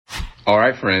All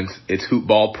right, friends, it's Hoop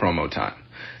Ball promo time.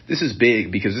 This is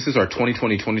big because this is our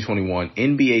 2020-2021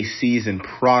 NBA season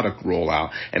product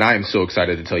rollout, and I am so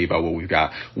excited to tell you about what we've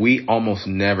got. We almost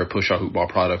never push our Hoop Ball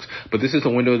products, but this is the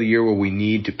window of the year where we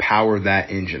need to power that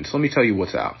engine. So let me tell you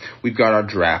what's out. We've got our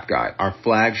draft guide, our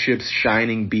flagship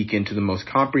shining beacon to the most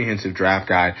comprehensive draft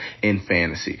guide in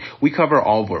fantasy. We cover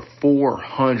over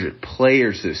 400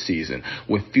 players this season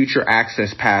with future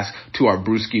access pass to our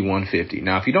Brewski 150.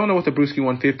 Now, if you don't know what the Brewski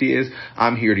 150 is,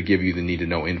 I'm here to give you the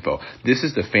need-to-know info. This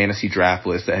is the fantasy draft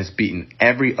list that has beaten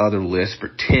every other list for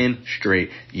 10 straight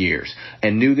years.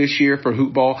 And new this year for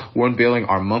Hoop Ball, we're unveiling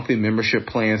our monthly membership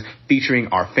plans featuring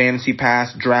our Fantasy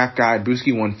Pass, Draft Guide,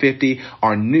 Brewski 150,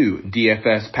 our new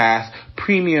DFS Pass,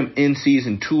 premium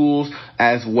in-season tools,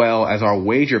 as well as our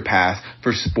Wager Pass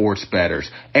for sports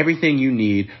bettors. Everything you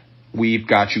need, we've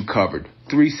got you covered.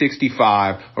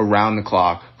 365 around the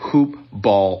clock. Hoop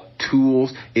Ball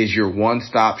Tools is your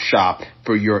one-stop shop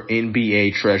for your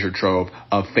NBA treasure trove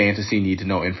of fantasy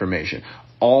need-to-know information.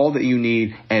 All that you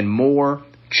need and more.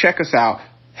 Check us out.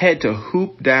 Head to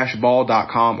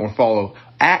hoop-ball.com or follow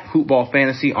at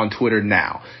hoopballfantasy on Twitter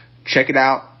now. Check it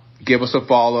out. Give us a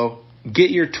follow.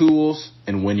 Get your tools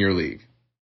and win your league.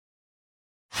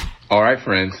 All right,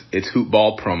 friends, it's Hoop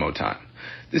Ball promo time.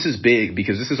 This is big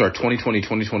because this is our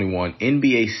 2020-2021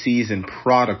 NBA season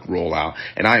product rollout,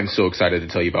 and I am so excited to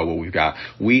tell you about what we've got.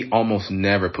 We almost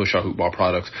never push our Hoop Ball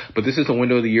products, but this is the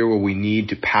window of the year where we need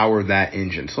to power that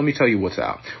engine. So let me tell you what's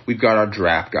out. We've got our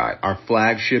draft guide, our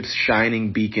flagship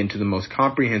shining beacon to the most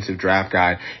comprehensive draft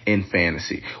guide in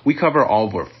fantasy. We cover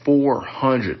over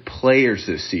 400 players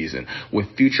this season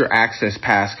with future access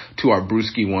pass to our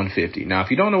Brewski 150. Now, if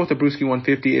you don't know what the Brewski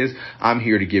 150 is, I'm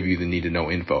here to give you the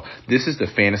need-to-know info. This is the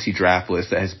fantasy draft list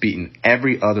that has beaten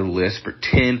every other list for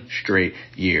 10 straight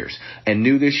years. And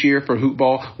new this year for Hoop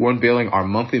Ball, we're unveiling our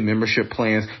monthly membership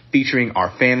plans featuring our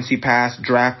Fantasy Pass,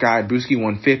 Draft Guide, Brewski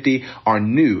 150, our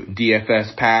new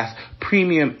DFS Pass,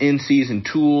 premium in-season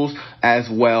tools, as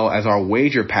well as our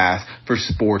Wager Pass for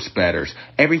sports bettors.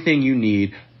 Everything you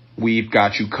need, we've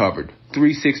got you covered.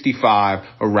 365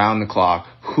 around the clock.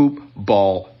 Hoop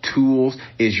Ball Tools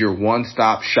is your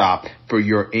one-stop shop for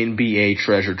your NBA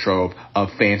treasure trove of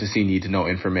fantasy need-to-know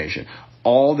information.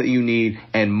 All that you need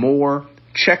and more.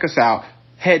 Check us out.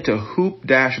 Head to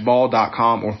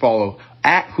hoop-ball.com or follow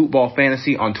at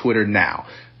hoopballfantasy on Twitter now.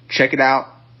 Check it out.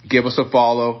 Give us a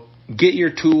follow. Get your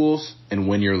tools and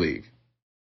win your league.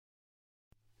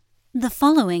 The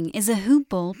following is a Hoop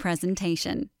Ball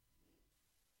presentation.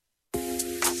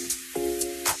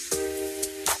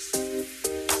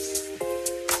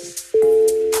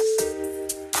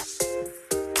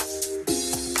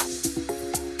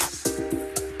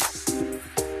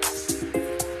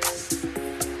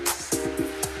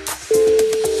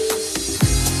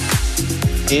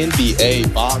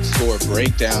 NBA Box Score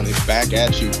Breakdown is back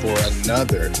at you for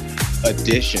another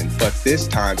edition, but this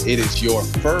time it is your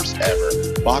first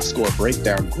ever Box Score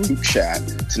Breakdown group chat.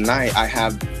 Tonight I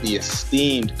have the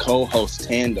esteemed co-host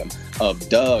tandem of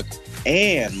Doug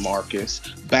and Marcus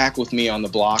back with me on the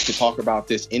block to talk about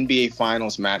this NBA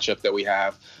Finals matchup that we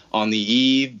have on the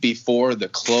eve before the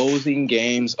closing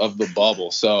games of the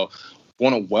bubble. So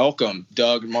want to welcome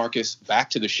Doug and Marcus back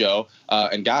to the show.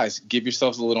 And guys, give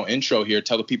yourselves a little intro here.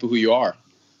 Tell the people who you are.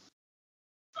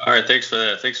 All right. Thanks for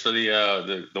that. Thanks for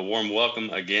the warm welcome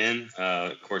again.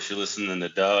 Of course, you're listening to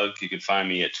Doug. You can find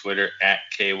me at Twitter at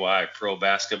KY Pro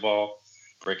Basketball,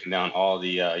 breaking down all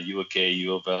the UAK,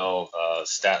 U of L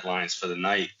stat lines for the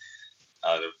night,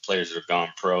 the players that have gone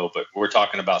pro. But we're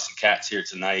talking about some cats here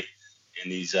tonight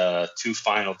and these two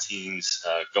final teams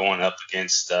going up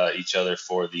against each other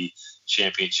for the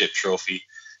championship trophy.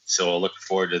 So looking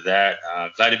forward to that.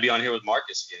 Glad to be on here with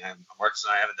Marcus again. Marcus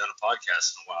and I haven't done a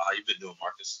podcast in a while. How you been doing,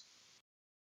 Marcus?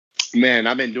 Man,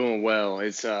 I've been doing well.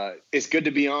 It's good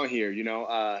to be on here. You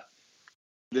know,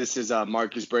 this is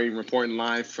Marcus Braden reporting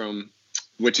live from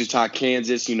Wichita,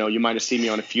 Kansas. You know, you might have seen me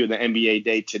on a few of the NBA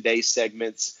Day Today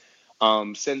segments.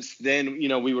 Since then, you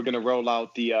know, we were going to roll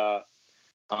out the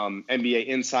NBA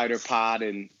Insider Pod,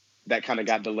 and that kind of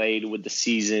got delayed with the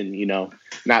season, you know,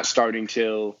 not starting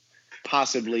till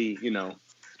possibly, you know,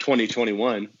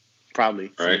 2021,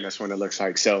 probably. Right. I mean, that's when it looks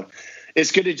like. So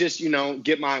it's good to just, you know,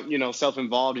 get my, you know, self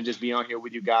involved and just be on here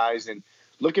with you guys, and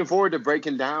looking forward to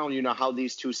breaking down, you know, how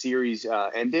these two series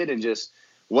ended and just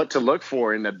what to look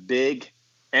for in the big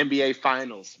NBA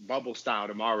Finals, bubble style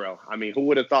tomorrow. I mean, who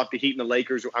would have thought the Heat and the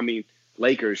Lakers? I mean,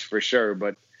 Lakers for sure,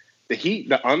 but the Heat,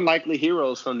 the unlikely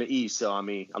heroes from the East. So, I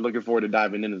mean, I'm looking forward to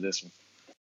diving into this one.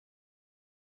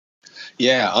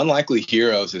 Yeah, unlikely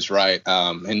heroes is right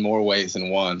in more ways than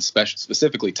one,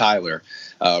 specifically Tyler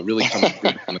really coming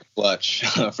through in the clutch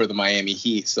for the Miami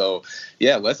Heat. So,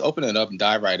 yeah, let's open it up and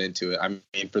dive right into it. I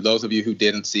mean, for those of you who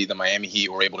didn't see, the Miami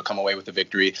Heat were able to come away with the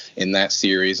victory in that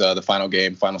series. The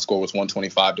final score was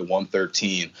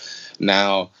 125-113.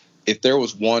 Now, if there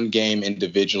was one game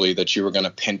individually that you were going to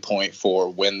pinpoint for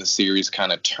when the series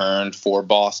kind of turned for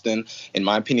Boston, in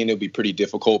my opinion, it would be pretty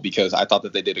difficult because I thought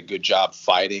that they did a good job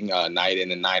fighting night in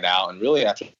and night out. And really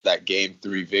after that Game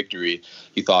 3 victory,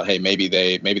 you thought, hey, maybe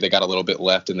they got a little bit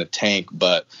left in the tank,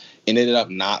 but it ended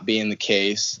up not being the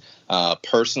case.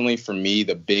 Personally, for me,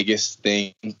 the biggest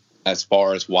thing as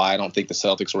far as why I don't think the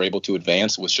Celtics were able to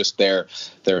advance was just their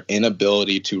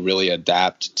inability to really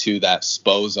adapt to that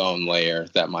SPO zone layer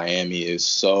that Miami is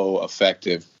so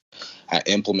effective at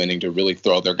implementing to really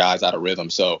throw their guys out of rhythm.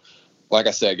 So, like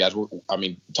I said, guys,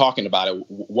 talking about it,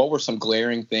 what were some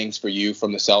glaring things for you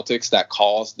from the Celtics that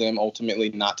caused them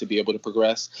ultimately not to be able to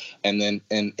progress? And then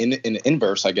in the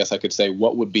inverse, I guess I could say,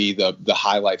 what would be the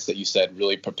highlights that you said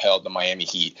really propelled the Miami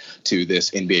Heat to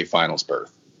this NBA Finals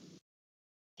berth?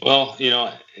 Well,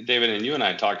 David, and you and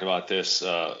I talked about this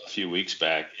a few weeks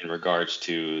back in regards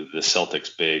to the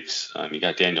Celtics bigs. You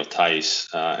got Daniel Tice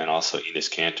and also Enes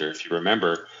Kanter. If you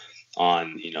remember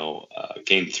on,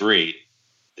 Game 3,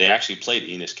 they actually played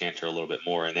Enes Kanter a little bit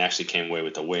more, and they actually came away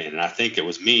with the win. And I think it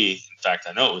was me, in fact,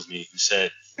 I know it was me, who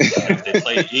said if they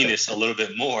played Enes a little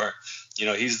bit more,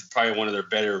 he's probably one of their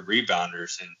better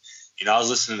rebounders. And I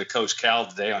was listening to Coach Cal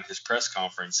today on his press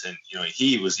conference, and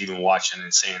he was even watching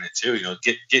and saying it too.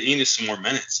 Get Enes some more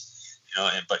minutes.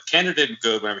 But Kanter did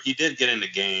good. Remember, he did get in the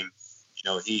game.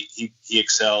 He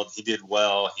excelled. He did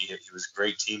well. He was a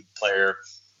great team player.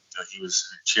 He was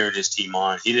cheering his team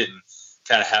on. He didn't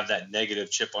kind of have that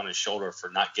negative chip on his shoulder for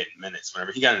not getting minutes.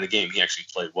 Whenever he got in the game, he actually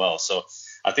played well. So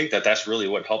I think that's really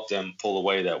what helped them pull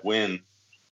away that win.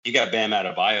 You got Bam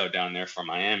Adebayo down there from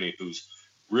Miami, who's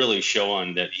really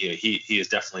showing that he is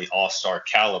definitely all-star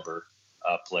caliber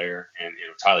player. And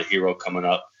Tyler Hero coming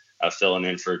up, filling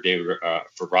in for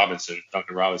for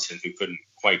Duncan Robinson, who couldn't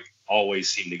quite always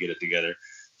seem to get it together.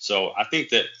 So I think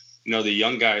that the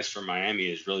young guys from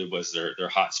Miami was their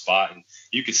hot spot, and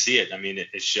you could see it. I mean,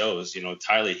 it shows.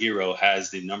 Tyler Hero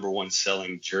has the number one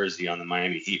selling jersey on the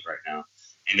Miami Heat right now,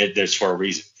 and that's for a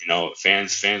reason.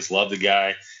 Fans love the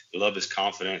guy. They love his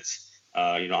confidence.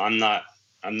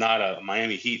 I'm not a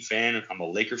Miami Heat fan. I'm a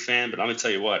Laker fan, but I'm gonna tell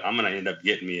you what, I'm gonna end up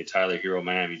getting me a Tyler Hero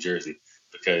Miami jersey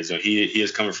because he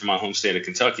is coming from my home state of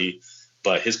Kentucky,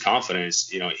 but his confidence,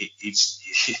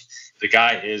 the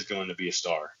guy is going to be a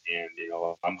star, and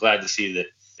I'm glad to see that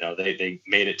they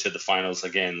made it to the finals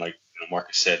again. Like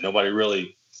Marcus said, nobody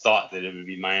really thought that it would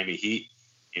be Miami Heat.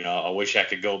 I wish I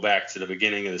could go back to the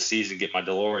beginning of the season, get my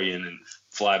DeLorean, and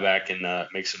fly back and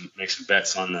make some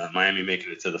bets on Miami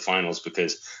making it to the finals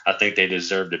because I think they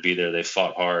deserve to be there. They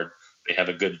fought hard. They have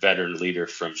a good veteran leader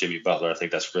from Jimmy Butler. I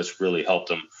think that's really helped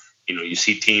them. You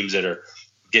see teams that are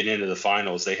getting into the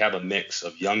finals, they have a mix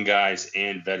of young guys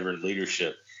and veteran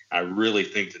leadership. I really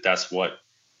think that's what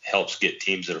helps get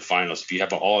teams to the finals. If you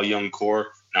have an all young core,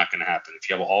 not going to happen. If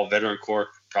you have an all veteran core,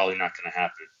 probably not going to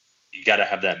happen. You got to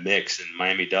have that mix, and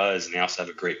Miami does, and they also have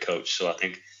a great coach. So I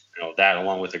think that,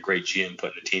 along with a great GM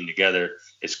putting the team together,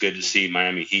 it's good to see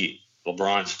Miami Heat,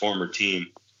 LeBron's former team,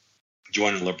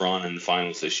 joining LeBron in the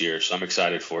finals this year. So I'm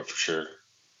excited for it for sure.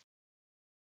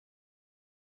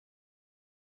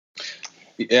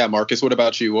 Yeah, Marcus, what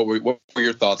about you? What were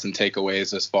your thoughts and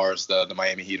takeaways as far as the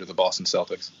Miami Heat or the Boston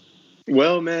Celtics?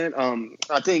 Well, man,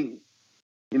 I think,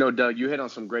 Doug, you hit on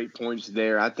some great points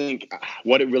there. I think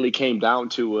what it really came down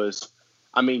to was,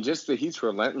 just the Heat's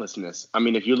relentlessness.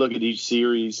 If you look at each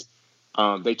series,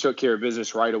 they took care of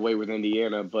business right away with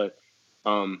Indiana. But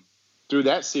through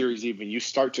that series, even, you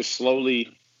start to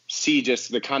slowly see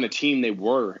just the kind of team they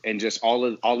were and just all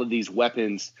of these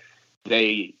weapons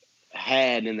they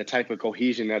had and the type of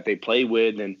cohesion that they play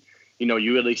with. And,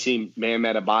 you really see Bam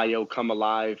Adebayo come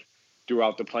alive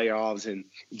throughout the playoffs. And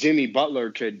Jimmy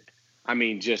Butler could,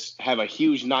 just have a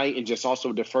huge night and just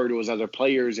also defer to his other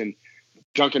players. And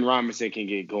Duncan Robinson can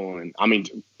get going.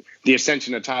 The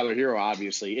ascension of Tyler Hero,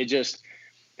 obviously.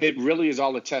 It really is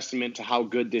all a testament to how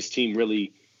good this team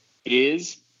really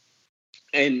is.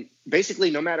 And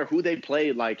basically, no matter who they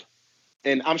play,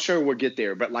 and I'm sure we'll get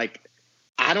there, but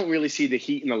I don't really see the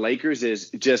Heat and the Lakers as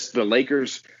just the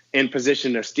Lakers in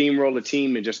position to steamroll a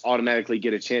team and just automatically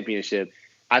get a championship.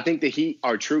 I think the Heat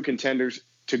are true contenders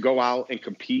to go out and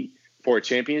compete for a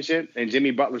championship. And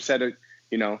Jimmy Butler said it,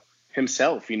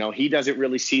 himself. He doesn't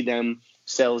really see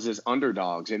themselves as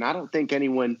underdogs. And I don't think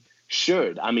anyone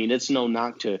should. It's no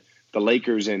knock to the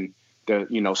Lakers and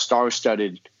the,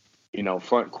 star-studded,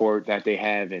 front court that they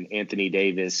have in Anthony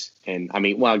Davis. And I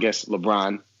guess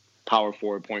LeBron, power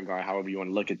forward, point guard, however you want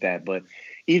to look at that. But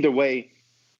either way,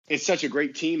 it's such a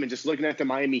great team. And just looking at the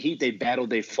Miami Heat, they battled,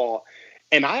 they fought.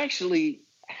 And I actually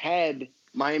had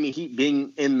Miami Heat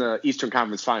being in the Eastern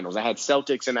Conference Finals. I had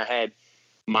Celtics and I had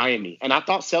Miami. And I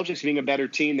thought Celtics being a better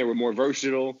team, they were more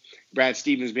versatile. Brad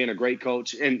Stevens being a great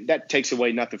coach. And that takes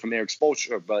away nothing from their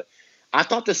exposure. But I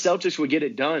thought the Celtics would get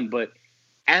it done. But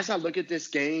as I look at this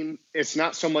game, it's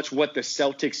not so much what the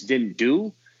Celtics didn't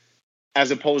do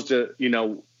as opposed to,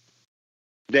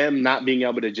 them not being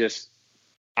able to just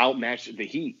outmatch the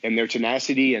Heat and their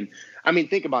tenacity. And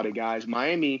think about it, guys.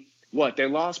 Miami, they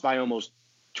lost by almost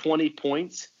 20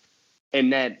 points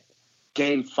in that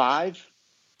game 5,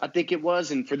 I think it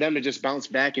was. And for them to just bounce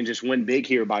back and just win big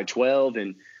here by 12.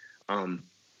 And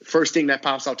first thing that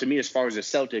pops out to me as far as the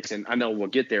Celtics, and I know we'll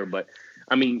get there, but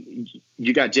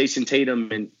you got Jason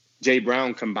Tatum and Jay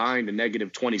Brown combined a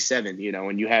negative 27,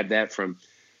 and you had that from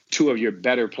two of your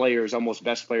better players, almost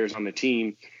best players on the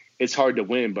team. It's hard to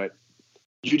win, but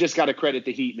you just got to credit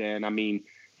the Heat, man.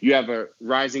 You have a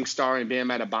rising star in Bam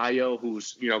Adebayo,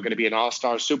 who's, going to be an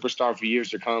all-star, superstar for years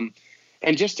to come.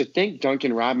 And just to think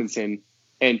Duncan Robinson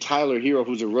and Tyler Hero,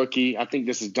 who's a rookie, I think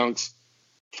this is Dunk's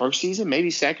first season, maybe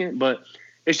second, but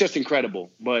it's just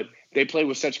incredible. But they play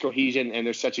with such cohesion, and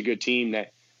they're such a good team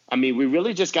that, we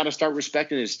really just got to start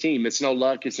respecting this team. It's no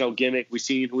luck. It's no gimmick. We've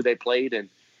seen who they played, and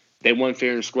they won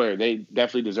fair and square. They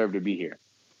definitely deserve to be here,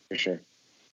 for sure.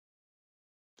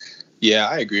 Yeah,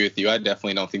 I agree with you. I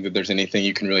definitely don't think that there's anything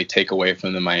you can really take away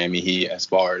from the Miami Heat as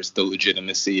far as the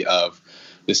legitimacy of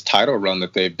this title run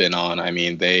that they've been on.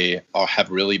 They have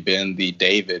really been the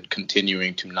David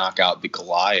continuing to knock out the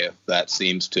Goliath that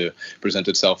seems to present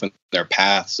itself in their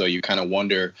path. So you kind of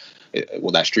wonder,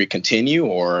 will that streak continue,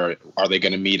 or are they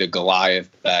going to meet a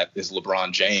Goliath that is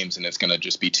LeBron James and it's going to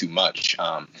just be too much?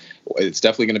 It's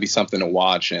definitely going to be something to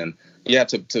watch. And yeah,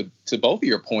 to both of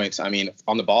your points, on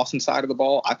the Boston side of the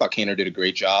ball, I thought Kaner did a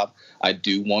great job. I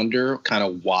do wonder kind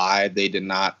of why they did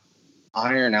not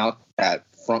iron out that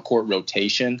front court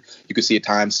rotation. You could see at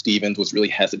times Stevens was really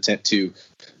hesitant to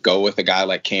go with a guy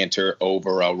like Cantor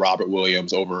over Robert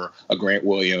Williams, over a Grant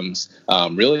Williams.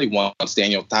 Really, once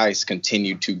Daniel Theis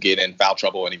continued to get in foul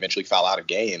trouble and eventually foul out of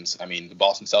games, the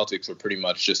Boston Celtics were pretty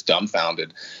much just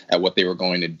dumbfounded at what they were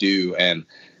going to do. And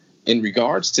in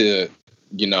regards to,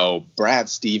 Brad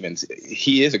Stevens,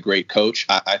 he is a great coach.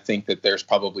 I think that there's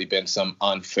probably been some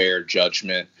unfair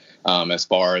judgment as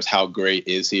far as how great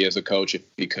is he as a coach if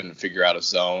he couldn't figure out a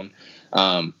zone.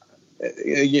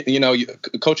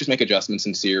 Coaches make adjustments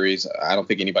in series. I don't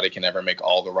think anybody can ever make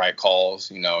all the right calls.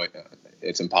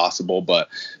 It's impossible. But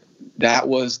that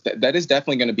is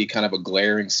definitely going to be kind of a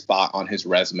glaring spot on his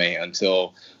resume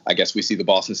until I guess we see the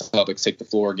Boston Celtics take the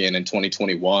floor again in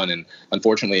 2021. And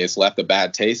unfortunately, it's left a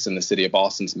bad taste in the city of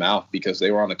Boston's mouth because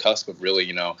they were on the cusp of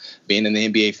really, being in the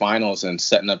NBA Finals and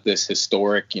setting up this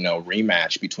historic,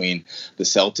 rematch between the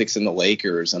Celtics and the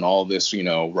Lakers and all this,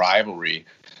 rivalry.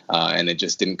 And it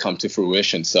just didn't come to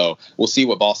fruition. So we'll see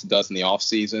what Boston does in the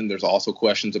offseason. There's also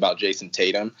questions about Jason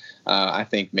Tatum. I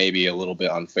think maybe a little bit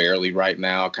unfairly right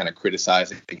now, kind of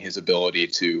criticizing his ability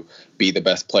to be the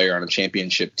best player on a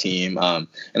championship team.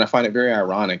 And I find it very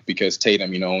ironic because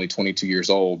Tatum, only 22 years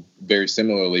old, very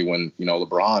similarly when,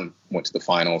 LeBron went to the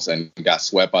finals and got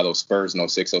swept by those Spurs in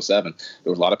 06-07. There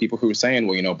was a lot of people who were saying,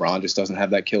 well, Bron just doesn't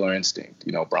have that killer instinct.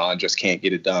 Bron just can't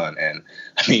get it done. And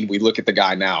we look at the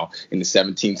guy now in the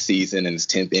 17th season and his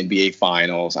 10th NBA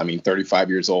Finals. 35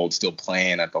 years old, still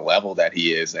playing at the level that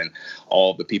he is. And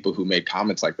all the people who made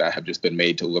comments like that have just been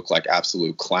made to look like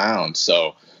absolute clowns.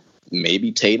 So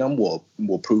maybe Tatum will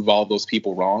prove all those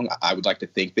people wrong. I would like to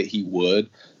think that he would.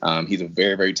 He's a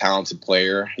very, very talented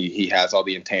player. He has all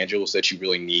the intangibles that you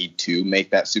really need to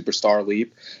make that superstar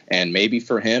leap. And maybe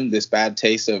for him, this bad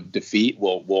taste of defeat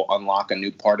will unlock a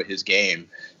new part of his game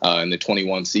in the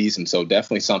 21 season. So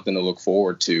definitely something to look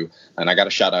forward to. And I got to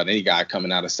shout out any guy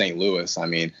coming out of St. Louis.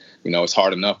 It's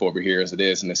hard enough over here as it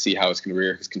is. And to see how his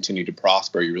career has continued to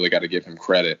prosper, you really got to give him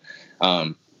credit.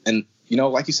 And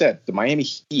like you said, the Miami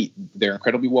Heat, they're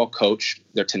incredibly well coached.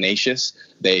 They're tenacious.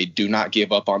 They do not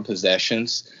give up on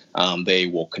possessions. They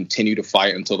will continue to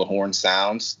fight until the horn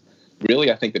sounds. Really,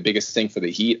 I think the biggest thing for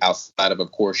the Heat, outside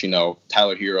of course,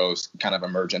 Tyler Hero's kind of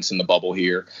emergence in the bubble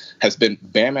here, has been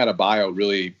Bam Adebayo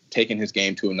really taking his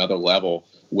game to another level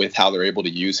with how they're able to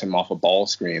use him off of ball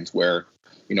screens where,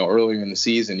 earlier in the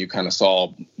season, you kind of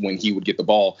saw when he would get the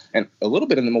ball, and a little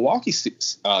bit in the Milwaukee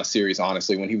series,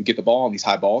 honestly, when he would get the ball on these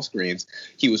high ball screens,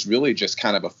 he was really just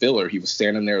kind of a filler. He was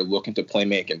standing there looking to play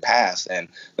make and pass, and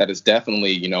that has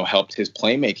definitely, helped his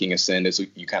playmaking ascend, as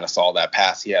you kind of saw that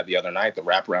pass he had the other night, the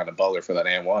wraparound to Butler for that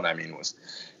and one. I mean, was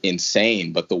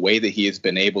insane. But the way that he has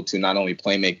been able to not only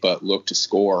play make but look to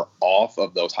score off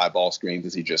of those high ball screens,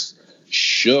 as he just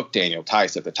shook Daniel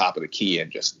Tice at the top of the key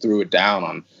and just threw it down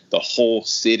on the whole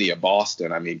city of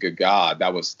Boston. I mean, good God,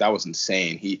 that was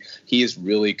insane. He has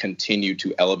really continued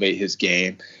to elevate his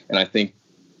game, and I think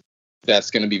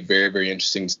that's going to be very, very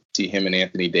interesting to see him and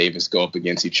Anthony Davis go up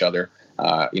against each other.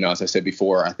 As I said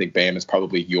before, I think Bam is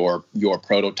probably your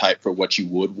prototype for what you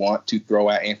would want to throw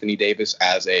at Anthony Davis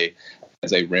as a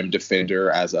rim defender,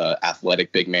 as a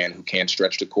athletic big man who can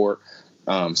stretch the court.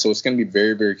 So it's going to be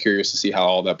very, very curious to see how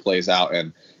all that plays out.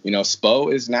 And,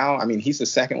 Spo is now, he's the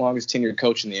second longest tenured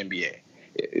coach in the NBA.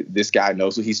 This guy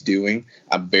knows what he's doing.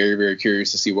 I'm very, very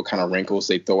curious to see what kind of wrinkles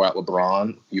they throw at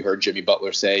LeBron. You heard Jimmy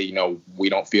Butler say, we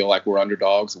don't feel like we're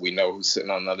underdogs. We know who's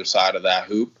sitting on the other side of that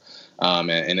hoop.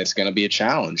 And it's going to be a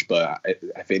challenge. But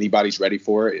if anybody's ready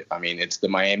for it, it's the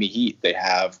Miami Heat. They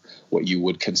have what you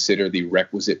would consider the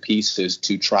requisite pieces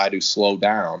to try to slow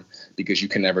down, because you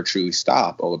can never truly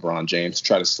stop a LeBron James.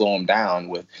 Try to slow him down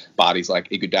with bodies like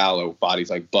Iguodala, bodies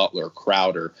like Butler,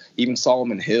 Crowder, even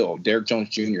Solomon Hill, Derrick Jones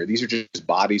Jr. These are just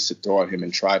bodies to throw at him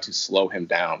and try to slow him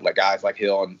down. Like guys like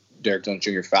Hill and Derrick Jones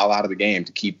Jr. foul out of the game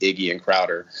to keep Iggy and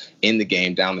Crowder in the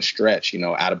game down the stretch.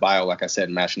 Adebayo, like I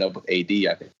said, matching up with AD,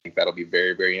 I think that'll be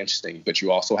very, very interesting. But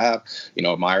you also have,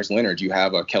 Myers Leonard. You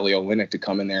have a Kelly Olynyk to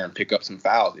come in there and pick up some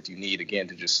fouls if you need, again,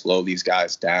 to just slow these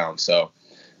guys down. So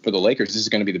for the Lakers, this is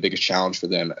going to be the biggest challenge for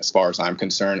them as far as I'm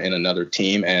concerned, in another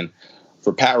team. And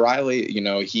for Pat Riley,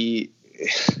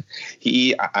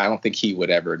 I don't think he would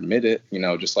ever admit it,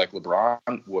 just like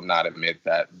LeBron will not admit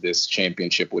that this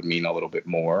championship would mean a little bit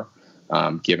more,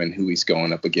 given who he's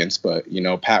going up against. But,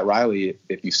 Pat Riley,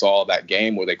 if you saw that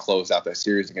game where they closed out that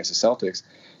series against the Celtics,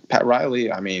 Pat Riley,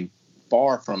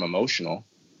 far from emotional,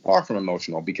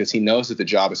 because he knows that the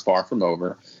job is far from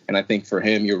over. And I think for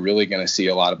him, you're really going to see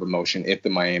a lot of emotion if the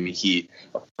Miami Heat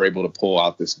are able to pull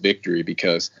out this victory,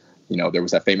 because there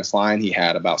was that famous line he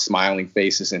had about smiling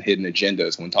faces and hidden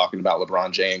agendas when talking about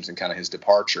LeBron James and kind of his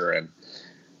departure. And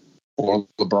for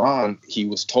LeBron, he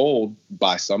was told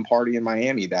by some party in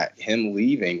Miami that him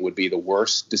leaving would be the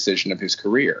worst decision of his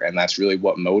career. And that's really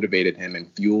what motivated him and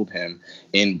fueled him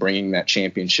in bringing that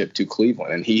championship to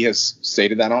Cleveland. And he has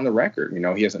stated that on the record.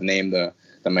 He hasn't named the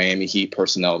Miami Heat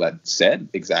personnel that said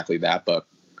exactly that, but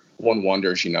one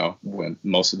wonders, when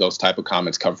most of those type of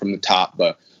comments come from the top.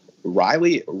 But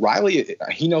Riley,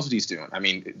 he knows what he's doing.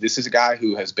 This is a guy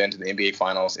who has been to the NBA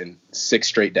Finals in 6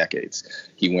 straight decades.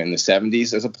 He went in the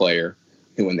 70s as a player.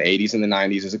 He went in the 80s and the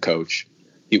 90s as a coach.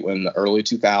 He went in the early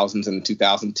 2000s and the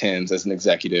 2010s as an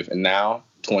executive. And now,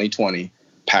 2020,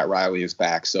 Pat Riley is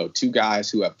back. So 2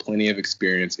 guys who have plenty of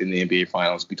experience in the NBA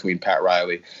Finals between Pat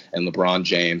Riley and LeBron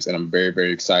James. And I'm very,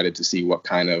 very excited to see what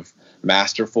kind of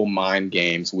masterful mind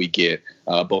games we get,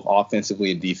 both offensively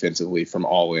and defensively, from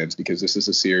all ends, because this is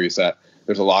a series that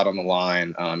there's a lot on the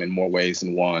line in more ways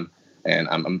than one. And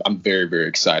I'm very, very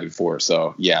excited for it.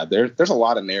 So, yeah, there's a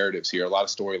lot of narratives here, a lot of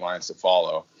storylines to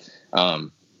follow.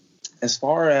 As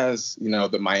far as,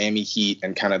 the Miami Heat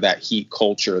and kind of that Heat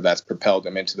culture that's propelled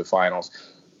them into the finals,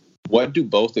 what do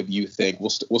both of you think?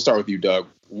 We'll start with you, Doug.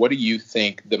 What do you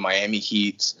think the Miami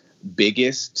Heat's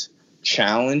biggest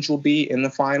challenge will be in the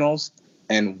finals?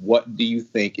 And what do you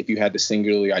think, if you had to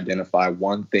singularly identify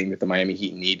one thing that the Miami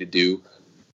Heat need to do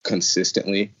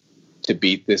consistently to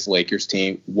beat this Lakers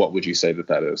team, what would you say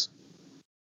that is?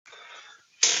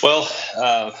 Well,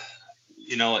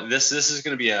 this is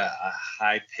going to be a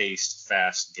high-paced,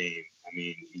 fast game.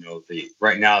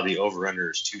 Right now the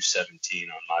over/under is 217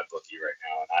 on my bookie right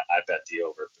now, and I bet the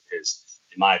over, because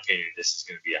in my opinion this is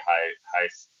going to be a high,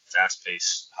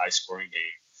 fast-paced, high-scoring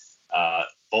game.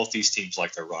 Both these teams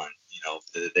like to run,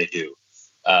 they do.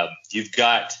 You've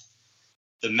got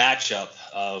the matchup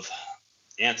of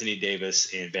Anthony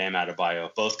Davis and Bam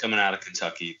Adebayo, both coming out of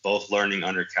Kentucky, both learning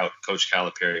under Coach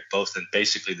Calipari, both in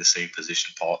basically the same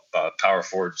position, power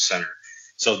forward, center.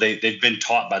 So they've been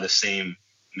taught by the same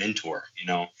mentor,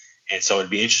 and so it'd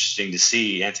be interesting to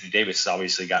see. Anthony Davis has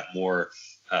obviously got more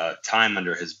time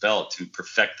under his belt to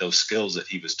perfect those skills that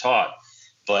he was taught.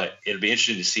 But it'll be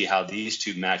interesting to see how these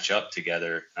two match up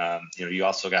together. You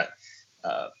also got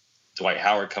Dwight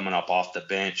Howard coming up off the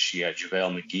bench. You got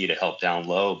JaVale McGee to help down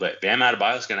low. But Bam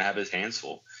Adebayo is going to have his hands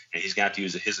full, and he's going to have to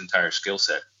use his entire skill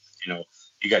set.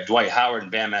 You got Dwight Howard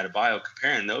and Bam Adebayo.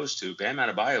 Comparing those two, Bam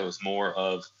Adebayo is more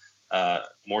of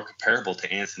more comparable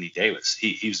to Anthony Davis.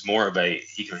 He was more of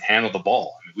he can handle the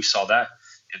ball. I mean, we saw that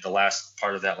in the last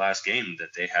part of that last game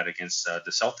that they had against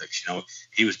the Celtics.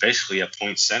 He was basically a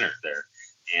point center there,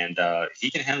 and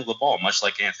he can handle the ball, much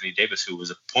like Anthony Davis, who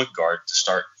was a point guard to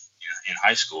start in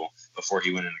high school before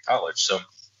he went into college. So,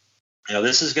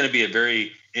 this is going to be a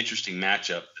very interesting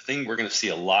matchup. The thing we're going to see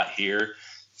a lot here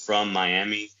from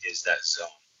Miami is that zone.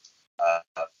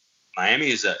 Miami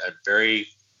is a very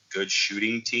good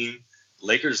shooting team.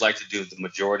 Lakers like to do the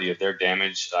majority of their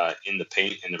damage in the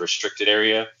paint in the restricted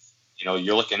area.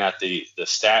 You're looking at the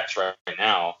stats right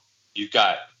now. You've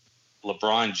got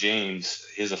LeBron James.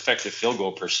 His effective field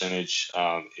goal percentage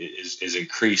is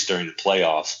increased during the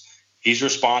playoffs. He's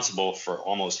responsible for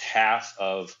almost half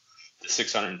of the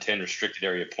 610 restricted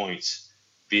area points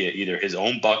via either his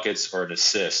own buckets or an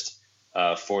assist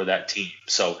for that team.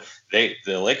 So the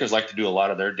Lakers like to do a lot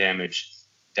of their damage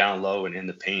down low and in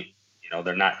the paint.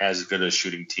 They're not as good a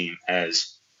shooting team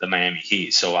as the Miami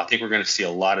Heat. So I think we're going to see a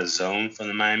lot of zone from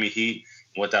the Miami Heat.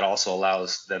 What that also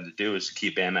allows them to do is to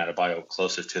keep Bam Adebayo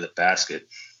closer to the basket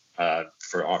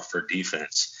for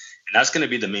defense. And that's going to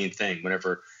be the main thing.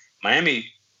 Whenever Miami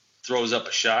throws up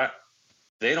a shot,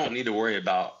 they don't need to worry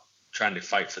about trying to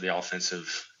fight for the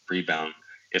offensive rebound.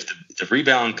 If the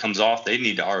rebound comes off, they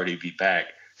need to already be back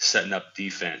setting up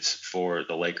defense for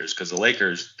the Lakers, because the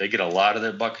Lakers, they get a lot of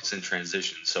their buckets in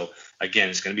transition. So, again,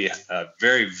 it's going to be a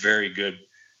very, very good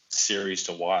series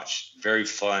to watch. Very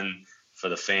fun for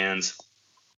the fans.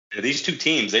 And these two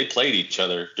teams, they played each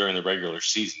other during the regular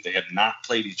season. They have not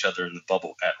played each other in the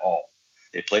bubble at all.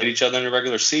 They played each other in the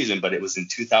regular season, but it was in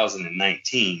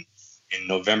 2019 in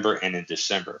November and in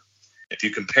December. If you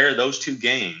compare those two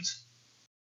games,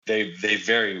 they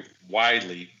vary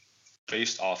widely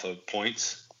based off of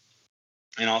points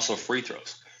and also free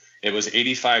throws. It was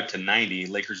 85-90.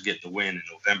 Lakers get the win in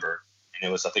November, and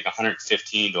it was, I think,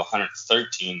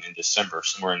 115-113 in December,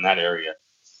 somewhere in that area.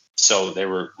 So they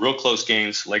were real close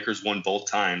games. Lakers won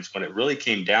both times. What it really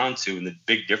came down to, and the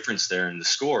big difference there in the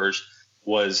scores,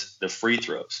 was the free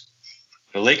throws.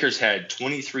 The Lakers had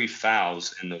 23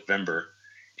 fouls in November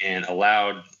and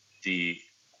allowed the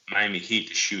Miami Heat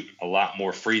to shoot a lot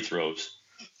more free throws.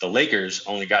 The Lakers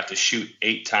only got to shoot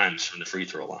 8 times from the free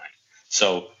throw line.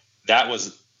 So that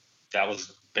was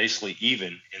basically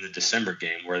even in the December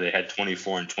game, where they had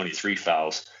 24 and 23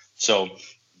 fouls. So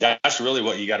that's really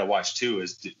what you got to watch too,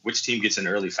 is which team gets in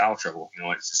early foul trouble.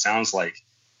 It sounds like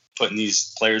putting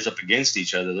these players up against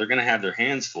each other, they're going to have their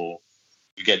hands full.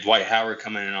 You get Dwight Howard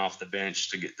coming in off the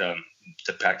bench to get them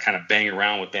to kind of bang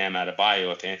around with Bam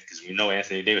Adebayo, because we know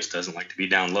Anthony Davis doesn't like to be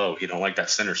down low. He don't like that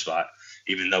center spot,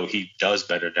 even though he does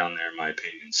better down there, in my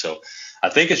opinion. So I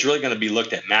think it's really going to be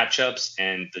looked at matchups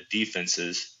and the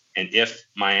defenses, and if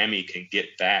Miami can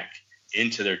get back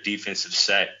into their defensive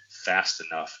set fast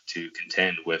enough to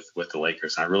contend with the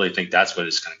Lakers. And I really think that's what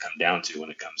it's going to come down to when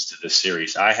it comes to this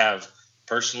series. I have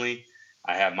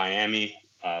Miami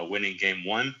winning game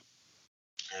 1,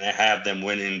 and I have them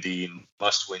winning the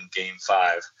must-win game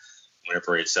 5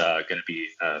 whenever it's going to be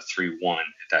 3-1 at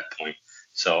that point.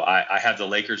 So I have the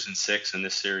Lakers in 6 in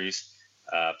this series,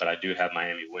 but I do have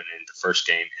Miami winning the first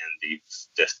game and the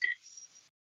 5th game.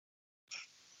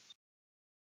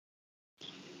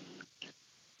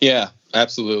 Yeah,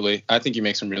 absolutely. I think you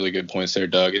make some really good points there,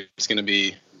 Doug.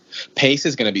 Pace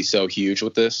is going to be so huge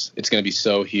with this. It's going to be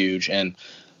so huge. And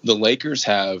the Lakers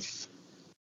have,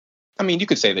 you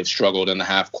could say they've struggled in the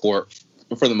half court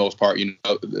for the most part.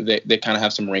 They kind of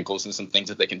have some wrinkles and some things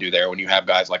that they can do there. When you have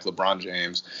guys like LeBron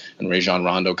James and Rajon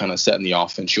Rondo kind of setting the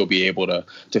offense, you'll be able to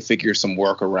figure some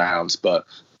workarounds. But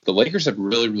the Lakers have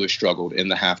really, really struggled in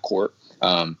the half court.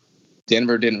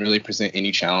 Denver didn't really present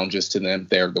any challenges to them.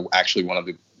 They're actually one of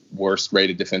the worst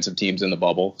rated defensive teams in the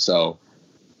bubble. So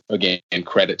again,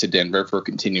 credit to Denver for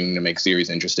continuing to make series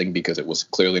interesting, because it was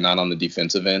clearly not on the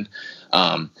defensive end.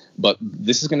 But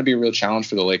this is going to be a real challenge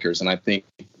for the Lakers. And I think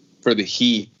for the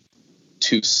Heat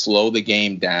to slow the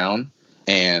game down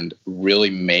and really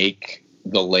make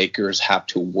the Lakers have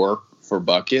to work for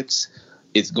buckets,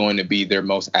 it's going to be their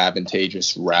most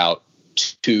advantageous route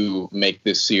to make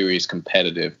this series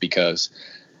competitive, because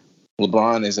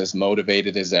LeBron is as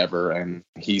motivated as ever, and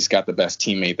he's got the best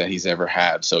teammate that he's ever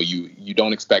had. So you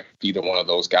don't expect either one of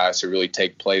those guys to really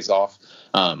take plays off.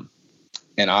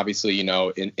 And obviously,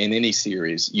 in any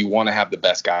series, you want to have the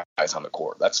best guys on the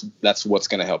court. That's what's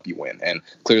going to help you win. And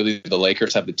clearly the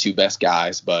Lakers have the 2 best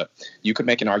guys, but you could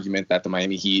make an argument that the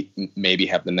Miami Heat maybe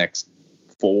have the next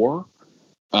 4,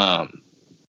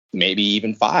 maybe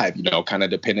even 5, kind of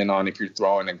depending on if you're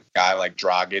throwing a guy like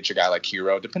Dragic, a guy like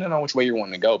Hero, depending on which way you're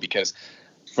wanting to go. Because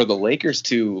for the Lakers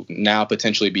to now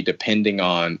potentially be depending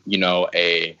on,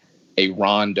 a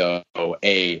Rondo,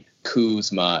 a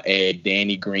Kuzma, a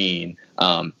Danny Green.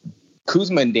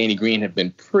 Kuzma and Danny Green have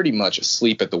been pretty much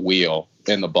asleep at the wheel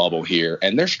in the bubble here,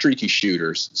 and they're streaky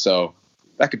shooters, so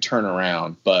that could turn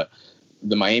around. But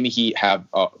the Miami Heat have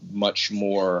a much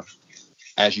more,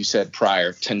 as you said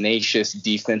prior, tenacious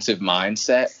defensive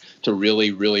mindset to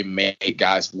really, really make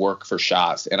guys work for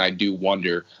shots. And I do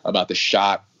wonder about the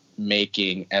shot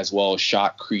making as well as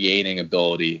shot creating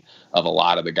ability of a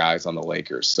lot of the guys on the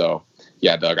Lakers. So,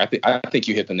 yeah, Doug, I think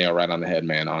you hit the nail right on the head,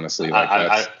 man, honestly.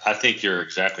 I think you're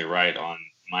exactly right on.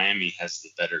 Miami has the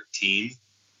better team,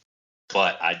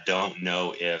 but I don't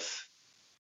know if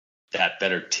that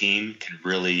better team can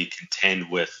really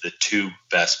contend with the two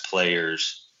best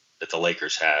players that the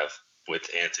Lakers have with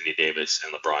Anthony Davis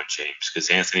and LeBron James, because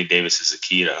Anthony Davis is the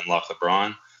key to unlock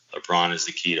LeBron. LeBron is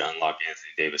the key to unlock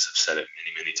Anthony Davis. I've said it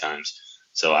many, many times.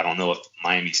 So I don't know if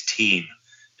Miami's team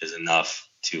is enough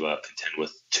to contend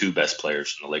with two best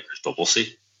players in the Lakers, but we'll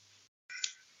see.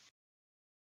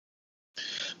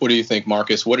 What do you think,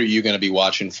 Marcus? What are you going to be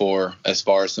watching for as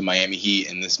far as the Miami Heat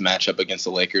in this matchup against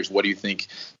the Lakers? What do you think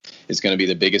is going to be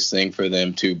the biggest thing for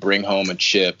them to bring home a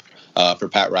chip for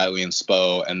Pat Riley and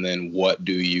Spo? And then what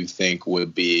do you think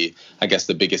would be, I guess,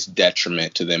 the biggest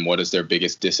detriment to them? What is their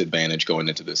biggest disadvantage going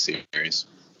into this series?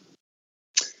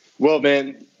 Well,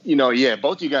 man,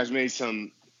 both you guys made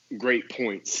some great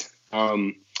points.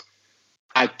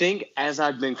 I think as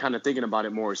I've been kind of thinking about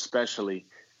it more, especially,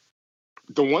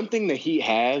 the one thing that Heat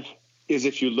have is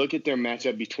if you look at their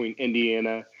matchup between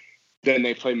Indiana, then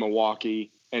they play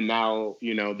Milwaukee, and now,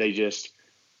 they just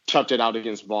toughed it out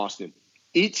against Boston.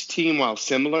 Each team, while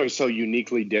similar, is so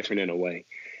uniquely different in a way.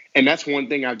 And that's one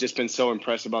thing I've just been so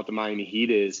impressed about the Miami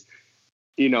Heat is,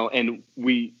 and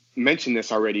we mentioned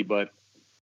this already, but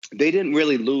they didn't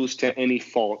really lose to any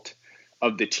fault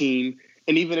of the team.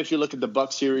 And even if you look at the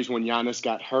Bucks series when Giannis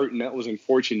got hurt, and that was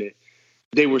unfortunate,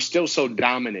 they were still so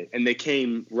dominant, and they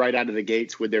came right out of the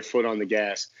gates with their foot on the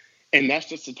gas. And that's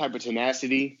just the type of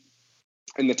tenacity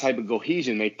and the type of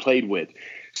cohesion they played with.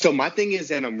 So my thing is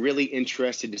that I'm really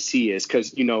interested to see is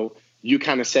because, you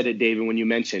kind of said it, David, when you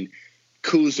mentioned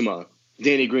Kuzma,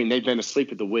 Danny Green, they've been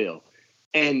asleep at the wheel.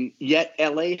 And yet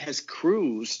LA has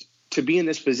cruised to be in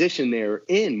this position they're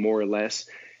in, more or less,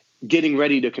 getting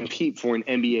ready to compete for an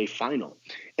NBA final.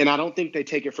 And I don't think they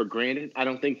take it for granted. I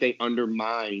don't think they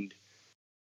undermine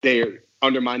their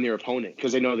opponent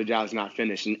because they know the job's not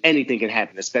finished and anything can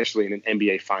happen, especially in an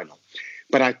NBA final.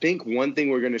 But I think one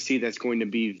thing we're going to see that's going to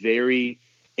be very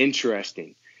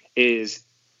interesting is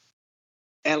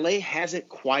LA hasn't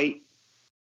quite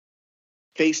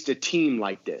faced a team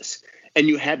like this. And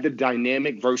you have the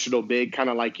dynamic, versatile big, kind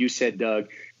of like you said, Doug,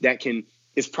 that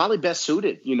is probably best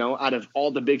suited, out of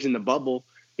all the bigs in the bubble,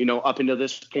 up until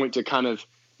this point to kind of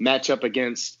match up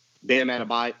against Bam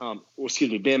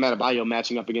Adebayo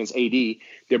matching up against AD.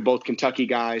 They're both Kentucky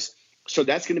guys. So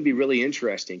that's going to be really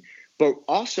interesting. But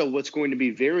also what's going to be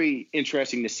very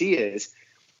interesting to see is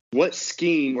what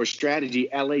scheme or strategy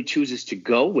LA chooses to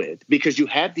go with, because you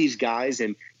have these guys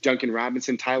and Duncan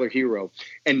Robinson, Tyler Hero,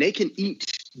 and they can each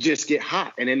just get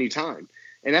hot at any time.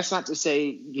 And that's not to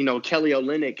say, Kelly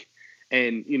Olynyk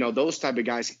and, those type of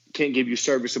guys can't give you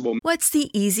serviceable. What's the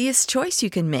easiest choice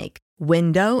you can make?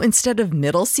 Window instead of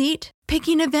middle seat?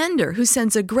 Picking a vendor who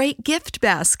sends a great gift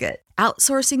basket?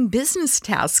 Outsourcing business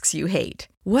tasks you hate?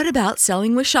 What about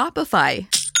selling with Shopify?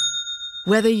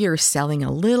 Whether you're selling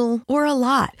a little or a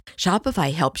lot,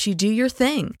 Shopify helps you do your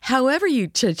thing, however you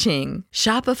cha-ching.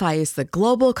 Shopify is the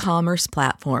global commerce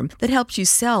platform that helps you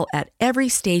sell at every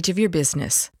stage of your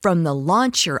business. From the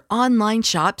launch your online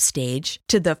shop stage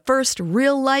to the first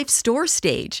real-life store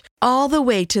stage, all the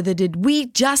way to the did we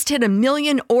just hit 1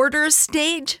 million orders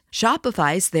stage.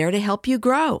 Shopify's there to help you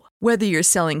grow. Whether you're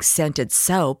selling scented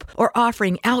soap or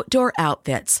offering outdoor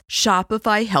outfits,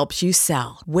 Shopify helps you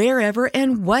sell. Wherever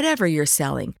and whatever you're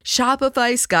selling,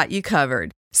 Shopify's got you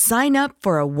covered. Sign up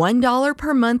for a $1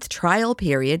 per month trial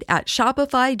period at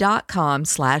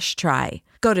shopify.com/try.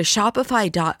 Go to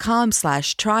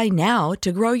shopify.com/try now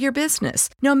to grow your business,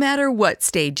 no matter what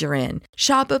stage you're in.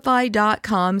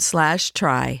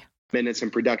 Shopify.com/try. Minutes in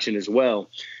production as well.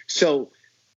 So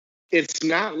it's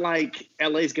not like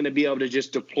LA's going to be able to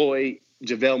just deploy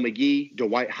JaVale McGee,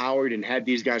 Dwight Howard, and have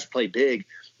these guys play big.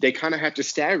 They kind of have to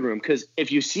stagger them because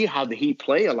if you see how the Heat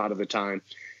play a lot of the time,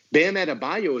 Bam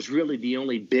Adebayo is really the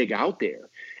only big out there.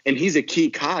 And he's a key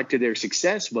cog to their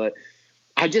success. But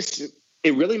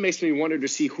it really makes me wonder to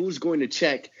see who's going to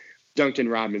check Duncan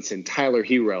Robinson, Tyler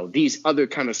Hero, these other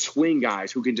kind of swing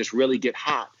guys who can just really get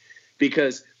hot.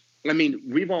 Because I mean,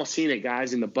 we've all seen it,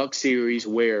 guys, in the Buck series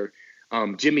where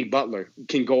Jimmy Butler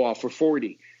can go off for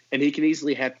 40, and he can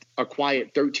easily have a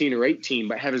quiet 13 or 18,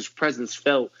 but have his presence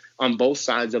felt on both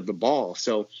sides of the ball.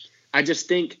 So I just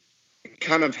think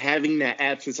kind of having that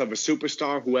absence of a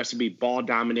superstar who has to be ball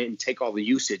dominant and take all the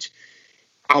usage,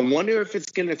 I wonder if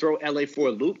it's going to throw LA for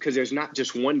a loop, because there's not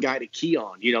just one guy to key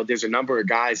on. You know, there's a number of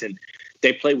guys, and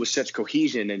they play with such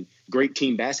cohesion and great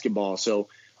team basketball. So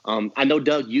I know,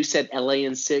 Doug, you said LA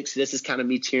in 6. This is kind of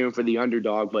me cheering for the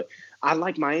underdog, but I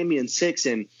like Miami in 6,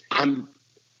 and I'm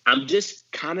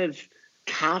just kind of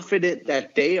confident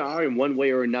that they are, in one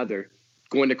way or another,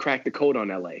 going to crack the code on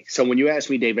LA. So when you ask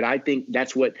me, David, I think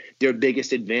that's what their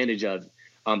biggest advantage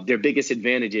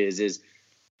is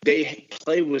they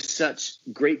play with such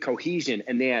great cohesion,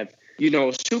 and they have, you know,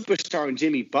 a superstar in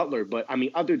Jimmy Butler. But I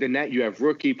mean, other than that, you have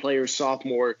rookie players,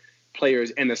 sophomore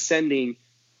players, and ascending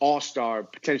all-star,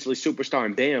 potentially superstar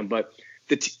in Bam. But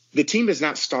the team is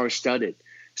not star-studded.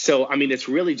 So, I mean, it's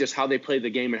really just how they play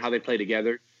the game and how they play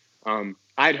together.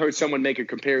 I'd heard someone make a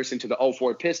comparison to the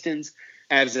 04 Pistons.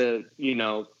 As a, you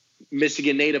know,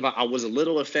 Michigan native, I was a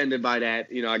little offended by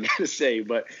that, you know, I got to say.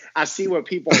 But I see what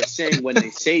people are saying when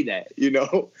they say that, you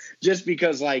know, just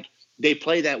because, like, they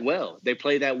play that well. They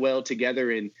play that well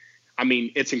together. And, I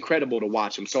mean, it's incredible to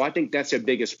watch them. So I think that's their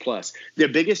biggest plus. Their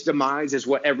biggest demise is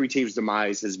what every team's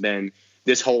demise has been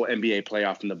this whole NBA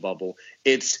playoff in the bubble.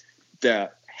 It's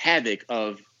the havoc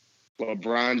of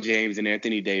LeBron James and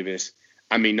Anthony Davis.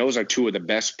 I mean, those are two of the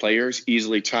best players,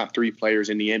 easily top 3 players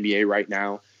in the NBA right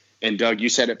now. And, Doug, you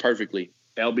said it perfectly.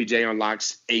 LBJ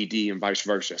unlocks AD and vice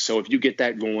versa. So if you get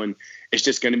that going, it's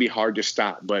just going to be hard to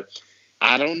stop. But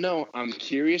I don't know. I'm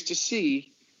curious to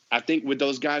see. I think with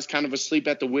those guys kind of asleep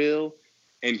at the wheel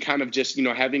and kind of just, you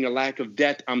know, having a lack of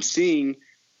depth, I'm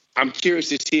curious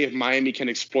to see if Miami can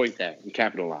exploit that and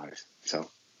capitalize. So,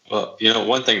 well, you know,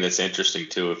 one thing that's interesting,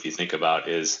 too, if you think about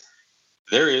is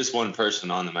there is one person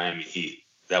on the Miami Heat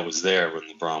that was there when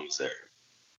LeBron was there.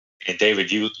 And,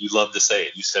 David, you love to say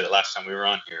it. You said it last time we were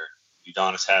on here.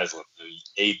 Udonis Haslem.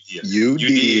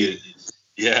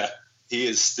 Yeah, he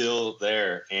is still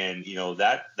there. And, you know,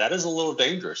 that is a little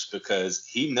dangerous because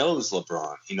he knows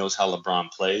LeBron. He knows how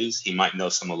LeBron plays. He might know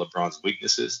some of LeBron's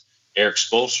weaknesses. Eric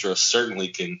Spoelstra certainly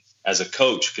can, as a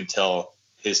coach, can tell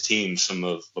his team some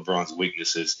of LeBron's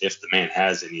weaknesses if the man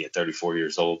has any at 34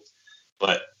 years old.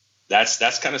 But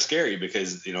that's kind of scary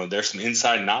because, you know, there's some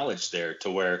inside knowledge there to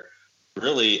where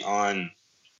really on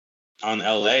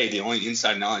LA, the only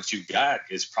inside knowledge you got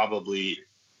is probably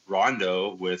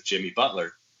Rondo with Jimmy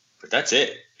Butler. But that's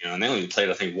it. You know, and they only played,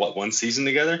 I think, one season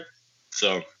together.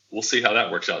 So we'll see how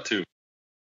that works out too.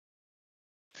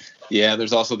 Yeah,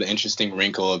 there's also the interesting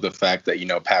wrinkle of the fact that, you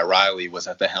know, Pat Riley was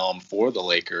at the helm for the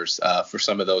Lakers for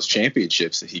some of those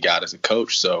championships that he got as a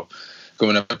coach. So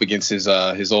going up against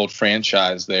his old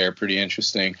franchise there, pretty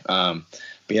interesting.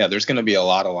 But yeah, there's going to be a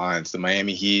lot of lines. The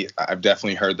Miami Heat, I've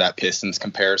definitely heard that Pistons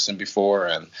comparison before,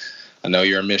 and I know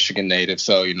you're a Michigan native,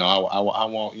 so, you know, I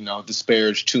won't, you know,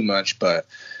 disparage too much, but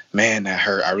man, that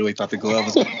hurt. I really thought the glove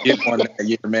was going to get one that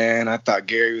year, man. I thought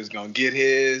Gary was going to get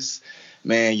his.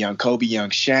 Man, young Kobe,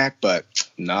 young Shaq, but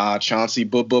nah, Chauncey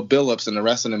Billups and the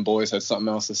rest of them boys had something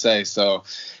else to say. So,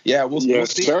 yeah, we'll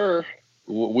see. Sir.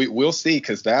 We'll see,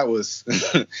 because that was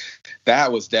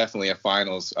that was definitely a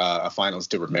finals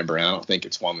to remember, and I don't think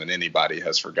it's one that anybody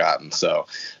has forgotten. So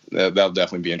that'll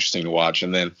definitely be interesting to watch.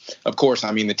 And then, of course,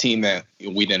 I mean, the team that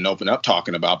we didn't open up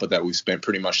talking about, but that we've spent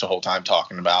pretty much the whole time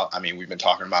talking about. I mean, we've been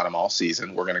talking about them all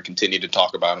season. We're going to continue to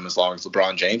talk about them as long as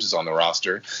LeBron James is on the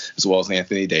roster, as well as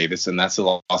Anthony Davis, and that's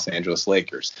the Los Angeles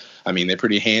Lakers. I mean, they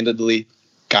pretty handedly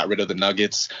got rid of the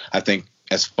Nuggets. I think,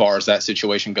 as far as that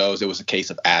situation goes, it was a case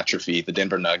of atrophy. The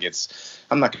Denver Nuggets,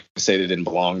 I'm not going to say they didn't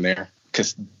belong there,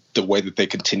 because the way that they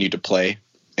continue to play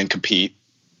and compete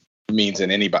means that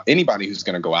anybody who's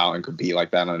going to go out and compete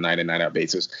like that on a night in, night out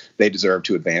basis, they deserve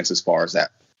to advance as far as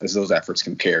those efforts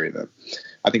can carry them.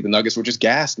 I think the Nuggets were just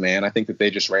gassed, man. I think that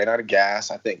they just ran out of gas.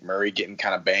 I think Murray getting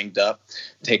kind of banged up,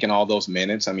 taking all those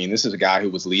minutes. I mean, this is a guy who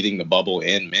was leading the bubble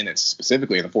in minutes,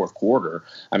 specifically in the fourth quarter.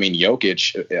 I mean,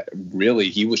 Jokic, really,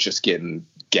 he was just getting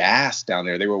gassed down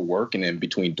there. They were working him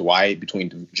between Dwight,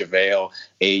 between JaVale,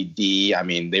 AD. I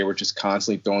mean, they were just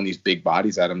constantly throwing these big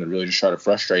bodies at him to really just try to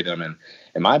frustrate him. And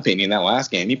in my opinion, that last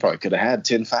game, he probably could have had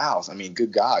 10 fouls. I mean,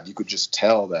 good God, you could just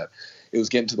tell that it was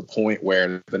getting to the point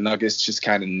where the Nuggets just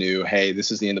kind of knew, hey,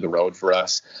 this is the end of the road for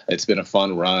us. It's been a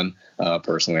fun run.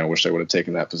 Personally, I wish they would have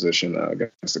taken that position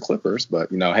against the Clippers.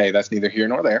 But, you know, hey, that's neither here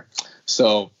nor there.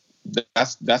 So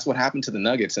that's what happened to the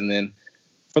Nuggets. And then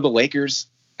for the Lakers,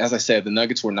 as I said, the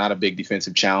Nuggets were not a big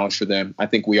defensive challenge for them. I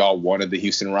think we all wanted the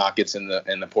Houston Rockets and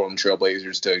the Portland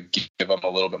Trailblazers to give them a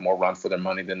little bit more run for their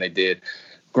money than they did.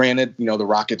 Granted, the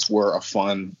Rockets were a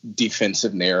fun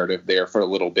defensive narrative there for a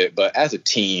little bit, but as a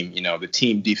team, the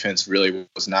team defense really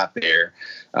was not there.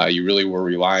 You really were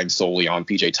relying solely on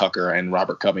PJ Tucker and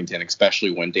Robert Covington,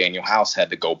 especially when Daniel House had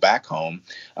to go back home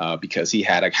because he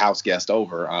had a house guest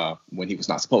over when he was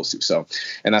not supposed to. So,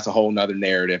 and that's a whole nother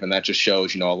narrative. And that just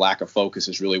shows, a lack of focus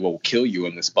is really what will kill you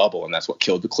in this bubble. And that's what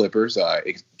killed the Clippers.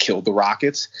 It killed the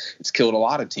Rockets. It's killed a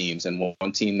lot of teams. And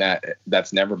one team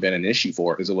that's never been an issue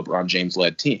for is a LeBron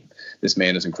James-led team. This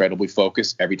man is incredibly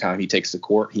focused. Every time he takes the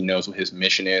court, he knows what his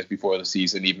mission is before the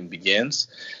season even begins.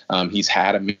 He's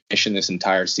had a mission this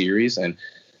entire series and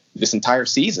this entire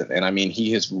season. And I mean,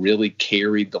 he has really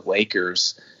carried the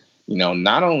Lakers,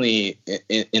 not only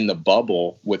in the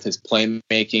bubble with his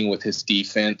playmaking, with his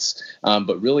defense,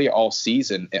 but really all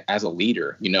season as a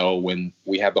leader. When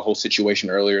we had the whole situation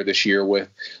earlier this year with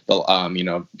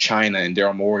the, China and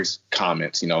Daryl Morey's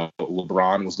comments,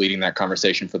 LeBron was leading that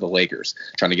conversation for the Lakers,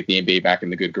 trying to get the NBA back in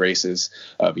the good graces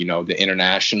of, the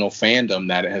international fandom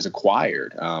that it has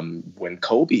acquired. When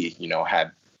Kobe,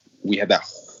 we had that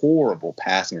horrible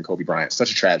passing of Kobe Bryant,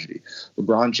 such a tragedy.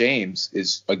 LeBron James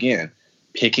is, again,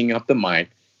 picking up the mic,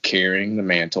 carrying the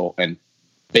mantle, and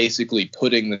basically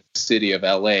putting the city of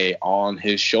LA on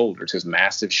his shoulders, his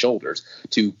massive shoulders,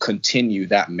 to continue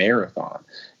that marathon.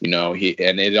 And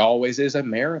it always is a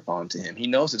marathon to him. He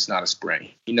knows it's not a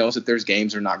sprint. He knows that there's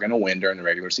games they're not going to win during the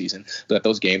regular season, but that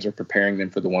those games are preparing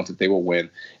them for the ones that they will win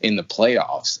in the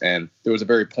playoffs. And there was a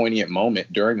very poignant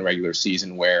moment during the regular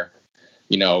season where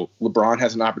LeBron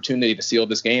has an opportunity to seal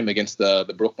this game against the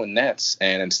Brooklyn Nets.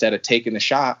 And instead of taking the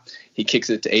shot, he kicks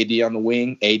it to AD on the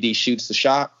wing. AD shoots the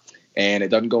shot and it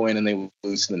doesn't go in and they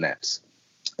lose to the Nets.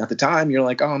 At the time, you're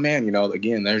like, oh, man,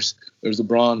 again, there's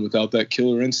LeBron without that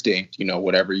killer instinct,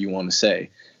 whatever you want to say.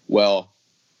 Well,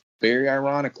 very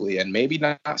ironically, and maybe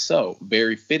not so,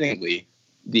 very fittingly,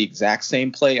 the exact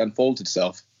same play unfolds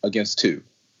itself against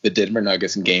the Denver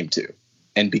Nuggets in game 2.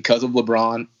 And because of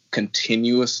LeBron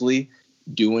continuously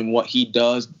doing what he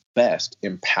does best,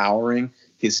 empowering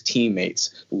his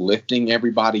teammates, lifting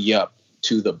everybody up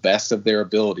to the best of their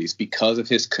abilities, because of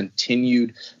his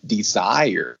continued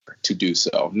desire to do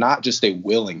so, not just a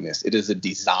willingness, it is a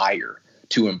desire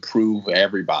to improve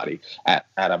everybody at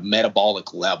a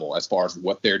metabolic level as far as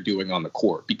what they're doing on the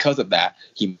court. Because of that,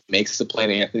 he makes the play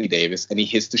to Anthony Davis and he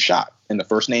hits the shot. And the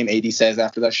first name AD says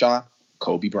after that shot,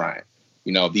 Kobe Bryant.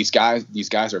 These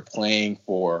guys are playing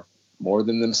for more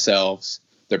than themselves.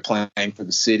 They're playing for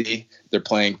the city. They're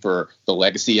playing for the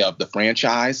legacy of the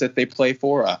franchise that they play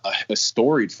for, a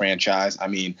storied franchise. I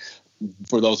mean,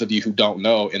 for those of you who don't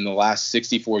know, in the last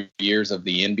 64 years of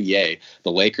the NBA,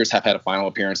 the Lakers have had a final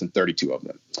appearance in 32 of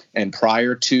them. And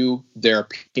prior to their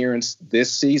appearance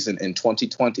this season in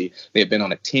 2020, they had been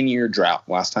on a 10-year drought.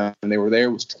 Last time they were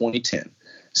there was 2010.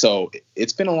 So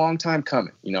it's been a long time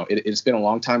coming. It's been a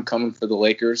long time coming for the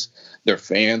Lakers. Their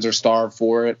fans are starved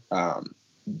for it.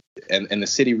 And the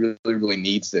city really, really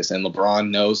needs this. And LeBron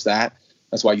knows that.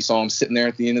 That's why you saw him sitting there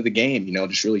at the end of the game,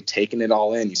 just really taking it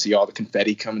all in. You see all the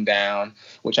confetti coming down,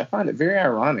 which I find it very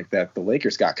ironic that the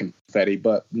Lakers got confetti,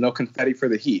 but no confetti for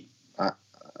the Heat.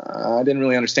 I didn't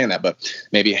really understand that, but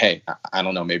maybe, hey, I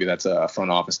don't know. Maybe that's a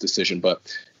front office decision. But,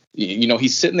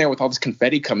 he's sitting there with all this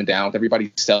confetti coming down, with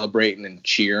everybody celebrating and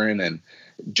cheering. And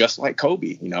just like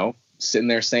Kobe, sitting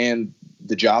there saying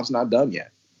the job's not done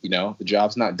yet. The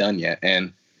job's not done yet.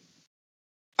 And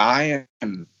I'm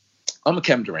a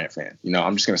Kevin Durant fan.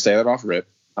 I'm just going to say that off rip.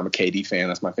 I'm a KD fan.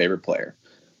 That's my favorite player.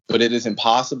 But it is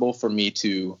impossible for me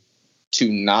to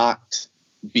not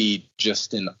be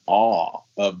just in awe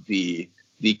of the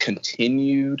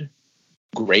continued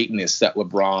greatness that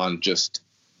LeBron just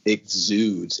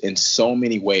exudes in so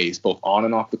many ways, both on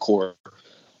and off the court,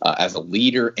 as a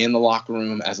leader in the locker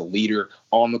room, as a leader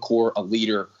on the court, a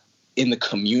leader in the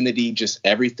community, just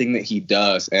everything that he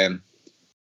does. And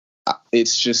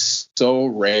it's just so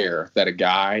rare that a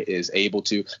guy is able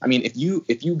to,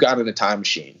 if you got in a time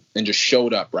machine and just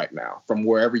showed up right now from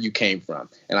wherever you came from,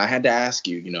 and I had to ask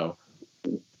you,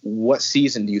 what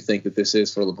season do you think that this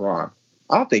is for LeBron?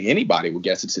 I don't think anybody would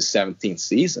guess it's his 17th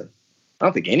season. I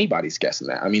don't think anybody's guessing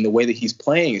that. The way that he's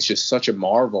playing is just such a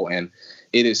marvel, and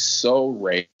it is so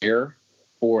rare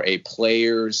for a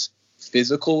player's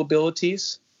physical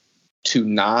abilities to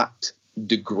not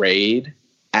degrade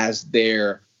as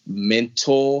their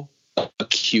mental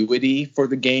acuity for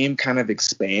the game kind of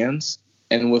expands.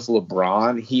 And with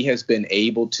LeBron, he has been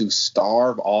able to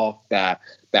starve off that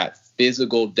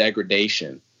physical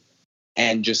degradation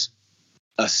and just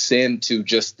ascend to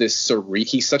just this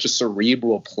he's such a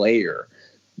cerebral player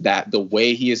that the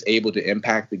way he is able to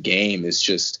impact the game is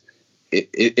just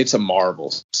it's a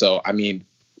marvel. So I mean,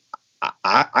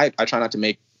 I try not to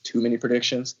make too many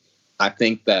predictions. I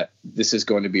think that this is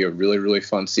going to be a really, really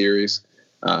fun series.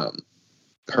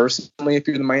 Personally, if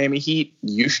you're the Miami Heat,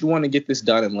 you should want to get this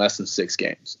done in less than 6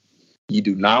 games. You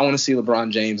do not want to see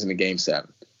LeBron James in a Game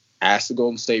 7. Ask the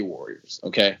Golden State Warriors,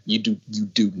 okay? You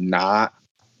do not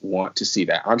want to see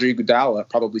that. Andre Iguodala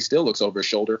probably still looks over his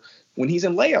shoulder when he's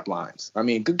in layup lines. I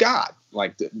mean, good God.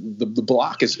 Like, the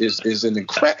block is an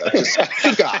incredible –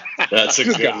 good God. That's a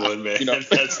good one, man. You know?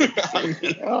 That's a good one.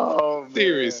 Oh, man.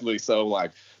 Seriously. So,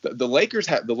 like, the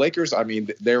Lakers, I mean,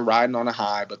 they're riding on a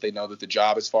high, but they know that the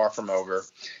job is far from over.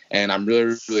 And I'm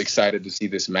really, really excited to see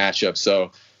this matchup.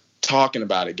 So, talking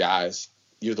about it, guys,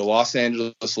 you're the Los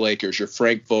Angeles Lakers, you're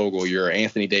Frank Vogel, you're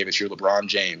Anthony Davis, you're LeBron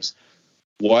James.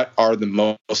 What are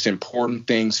the most important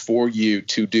things for you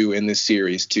to do in this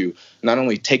series to not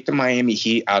only take the Miami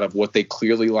Heat out of what they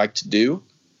clearly like to do,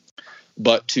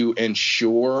 but to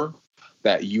ensure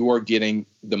that you are getting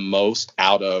the most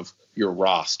out of your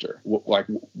roster? What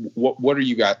are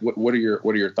you guys? What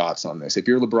are your thoughts on this? If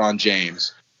you're LeBron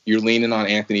James, you're leaning on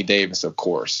Anthony Davis, of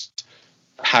course.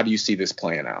 How do you see this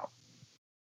playing out?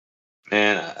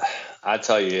 Man, I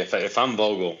tell you, if I'm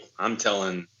Vogel, I'm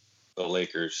telling the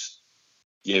Lakers,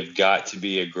 you've got to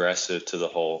be aggressive to the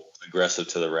hole, aggressive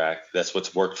to the rack. That's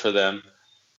what's worked for them.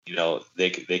 You know,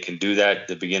 they can do that at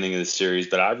the beginning of the series,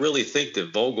 but I really think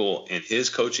that Vogel and his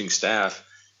coaching staff,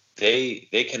 they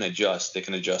can adjust. They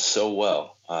can adjust so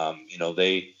well.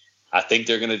 I think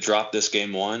they're going to drop this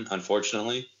game 1,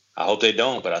 unfortunately. I hope they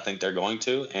don't, but I think they're going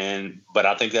to. But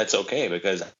I think that's okay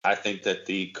because I think that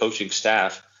the coaching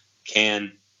staff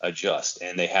can adjust,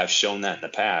 and they have shown that in the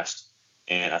past,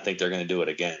 and I think they're going to do it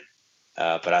again.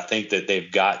 But I think that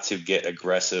they've got to get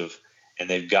aggressive, and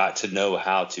they've got to know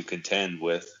how to contend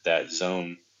with that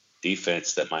zone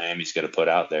defense that Miami's going to put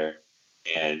out there.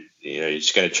 And you're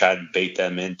just going to try to bait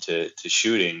them into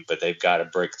shooting, but they've got to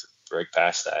break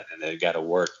past that, and they've got to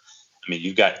work. I mean,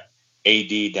 you've got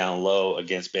AD down low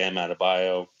against Bam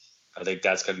Adebayo. I think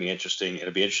that's going to be interesting.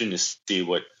 It'll be interesting to see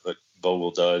what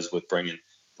Vogel does with bringing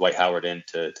Dwight Howard in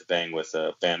to bang with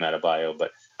Bam Adebayo.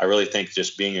 But I really think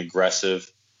just being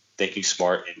aggressive, thinking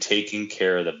smart, and taking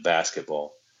care of the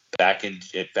basketball back in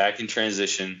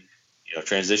transition. You know,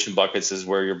 transition buckets is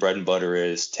where your bread and butter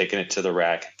is. Taking it to the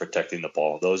rack, protecting the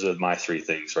ball. Those are my 3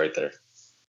 things right there.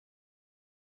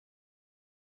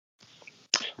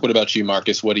 What about you,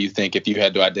 Marcus? What do you think if you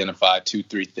had to identify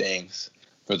 2-3 things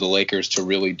for the Lakers to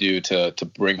really do to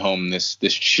bring home this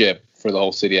chip for the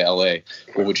whole city of LA?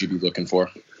 What would you be looking for?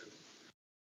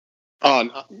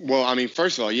 Well, I mean,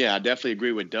 first of all, yeah, I definitely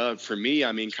agree with Doug. For me,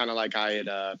 I mean, kind of like I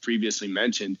had previously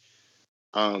mentioned,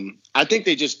 I think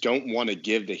they just don't want to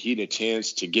give the Heat a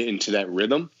chance to get into that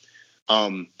rhythm.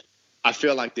 I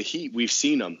feel like the Heat, we've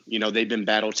seen them. You know, they've been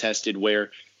battle tested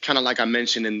where, kind of like I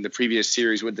mentioned in the previous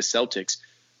series with the Celtics,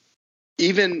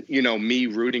 even, you know, me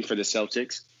rooting for the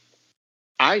Celtics,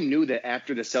 I knew that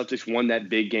after the Celtics won that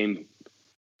big game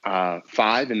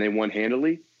 5 and they won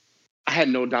handily, I had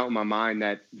no doubt in my mind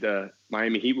that the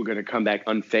Miami Heat were going to come back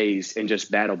unfazed and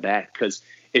just battle back because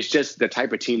it's just the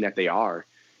type of team that they are.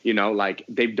 You know, like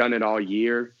they've done it all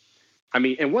year. I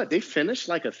mean, and they finished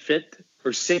like a 5th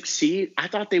or 6th seed. I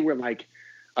thought they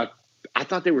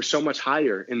were so much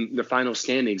higher in the final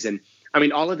standings. And I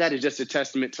mean, all of that is just a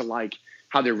testament to like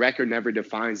how their record never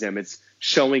defines them. It's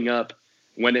showing up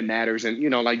when it matters. And, you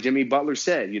know, like Jimmy Butler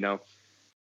said, you know,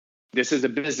 this is a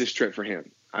business trip for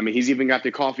him. I mean, he's even got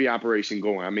the coffee operation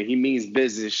going. I mean, he means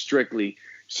business strictly.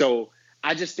 So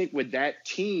I just think with that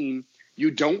team,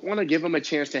 you don't want to give them a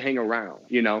chance to hang around,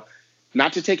 you know,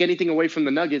 not to take anything away from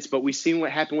the Nuggets, but we've seen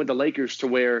what happened with the Lakers to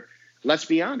where, let's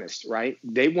be honest, right?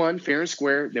 They won fair and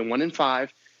square. They won in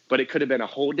 5, but it could have been a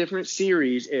whole different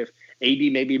series if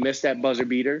AD maybe missed that buzzer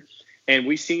beater. And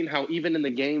we've seen how even in the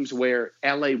games where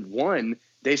LA won,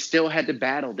 they still had to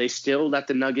battle. They still let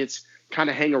the Nuggets kind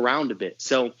of hang around a bit.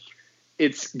 So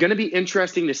it's going to be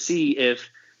interesting to see if,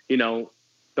 you know,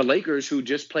 the Lakers, who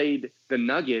just played the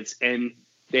Nuggets and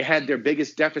they had their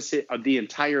biggest deficit of their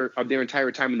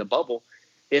entire time in the bubble,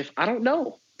 I don't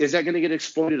know, is that going to get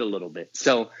exploited a little bit?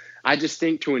 So I just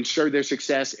think to ensure their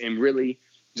success and really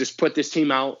just put this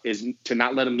team out is to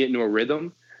not let them get into a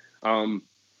rhythm.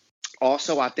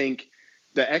 Also, I think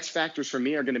the X factors for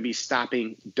me are going to be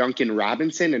stopping Duncan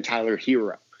Robinson and Tyler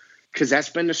Hero, because that's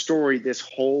been the story this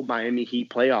whole Miami Heat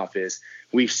playoff is.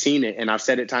 We've seen it, and I've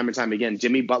said it time and time again,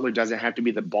 Jimmy Butler doesn't have to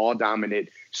be the ball-dominant,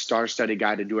 star-studded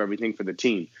guy to do everything for the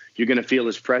team. You're going to feel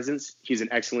his presence. He's an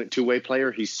excellent two-way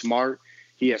player. He's smart.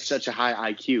 He has such a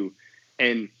high IQ.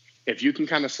 And if you can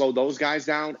kind of slow those guys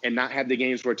down and not have the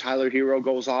games where Tyler Hero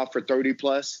goes off for 30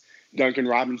 plus, Duncan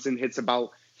Robinson hits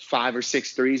about 5 or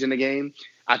 6 threes in a game,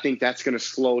 I think that's going to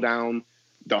slow down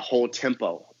the whole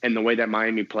tempo and the way that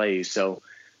Miami plays. So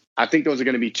I think those are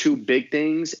going to be two big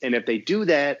things. And if they do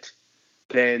that,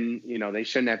 then, they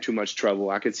shouldn't have too much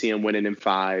trouble. I could see them winning in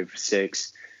 5,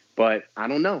 6. But I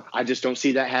don't know. I just don't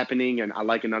see that happening. And I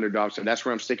like an underdog. So that's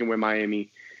where I'm sticking with Miami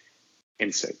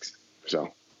in 6.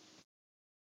 So.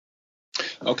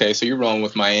 Okay, so you're rolling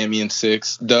with Miami in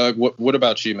 6. Doug, what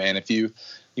about you, man? If you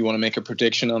want to make a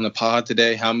prediction on the pod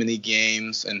today, how many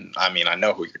games? And I mean, I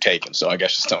know who you're taking, so I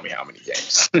guess just tell me how many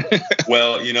games.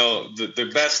 Well,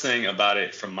 the best thing about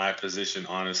it from my position,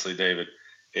 honestly, David,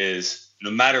 is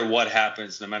no matter what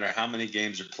happens, no matter how many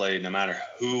games are played, no matter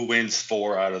who wins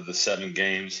 4 out of the 7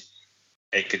 games,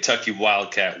 a Kentucky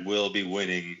Wildcat will be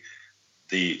winning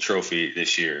the trophy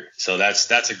this year. So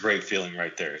that's a great feeling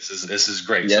right there. This is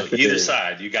great. Yes, so either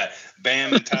side, you got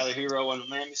Bam and Tyler Hero on the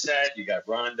Miami side, you got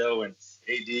Rondo and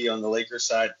AD on the Lakers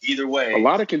side. Either way, a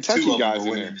lot of Kentucky 2 of guys them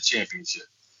are winning the championship.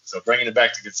 So bringing it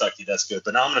back to Kentucky, that's good.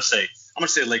 But now I'm gonna say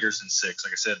Lakers in 6.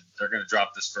 Like I said, they're gonna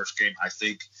drop this first game, I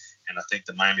think, and I think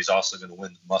the Miami's also gonna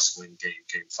win the must-win game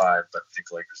 5. But I think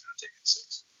the Lakers are gonna take it in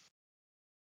 6.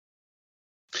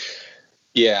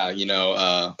 Yeah,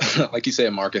 like you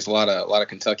said, Marcus, a lot of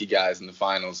Kentucky guys in the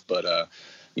finals, but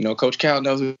Coach Cal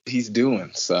knows what he's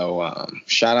doing. So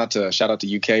shout out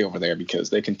to UK over there, because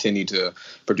they continue to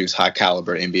produce high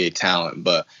caliber NBA talent.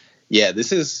 But yeah,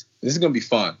 this is going to be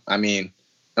fun. I mean,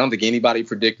 I don't think anybody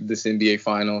predicted this NBA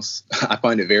finals. I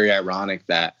find it very ironic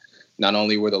that not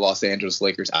only were the Los Angeles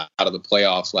Lakers out of the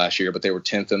playoffs last year, but they were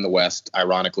 10th in the West,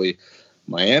 ironically.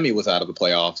 Miami was out of the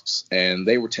playoffs, and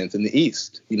they were 10th in the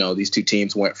East. These two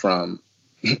teams went from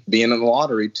being in the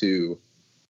lottery to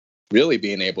really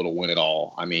being able to win it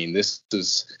all. I mean, this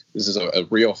is a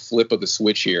real flip of the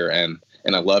switch here, and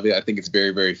I love it. I think it's very,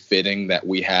 very fitting that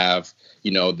we have,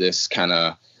 this kind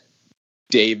of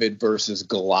David versus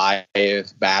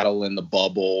Goliath battle in the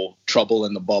bubble, trouble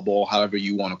in the bubble, however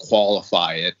you want to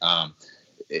qualify it.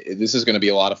 This is going to be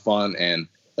a lot of fun, and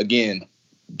again,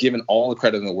 given all the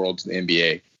credit in the world to the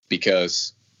NBA,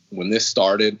 because when this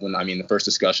started, the first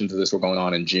discussions of this were going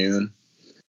on in June,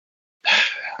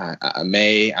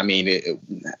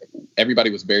 everybody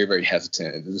was very, very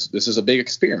hesitant. This is a big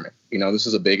experiment. This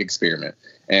is a big experiment.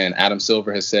 And Adam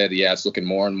Silver has said, it's looking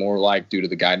more and more like, due to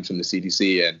the guidance from the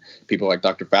CDC and people like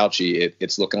Dr. Fauci,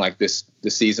 it's looking like this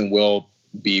season will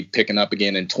be picking up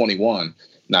again in 21,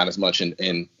 not as much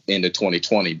into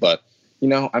 2020. But,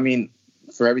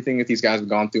 for everything that these guys have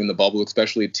gone through in the bubble,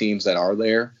 especially teams that are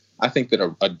there, I think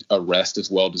that a rest is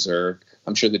well deserved.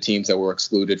 I'm sure the teams that were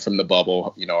excluded from the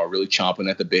bubble, are really chomping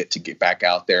at the bit to get back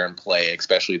out there and play,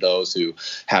 especially those who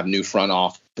have new front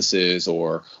offices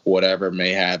or whatever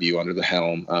may have you under the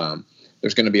helm.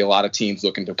 There's going to be a lot of teams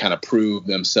looking to kind of prove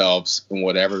themselves in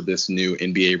whatever this new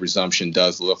NBA resumption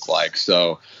does look like.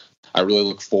 So I really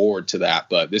look forward to that,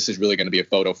 but this is really going to be a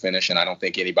photo finish, and I don't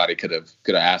think anybody could have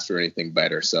asked for anything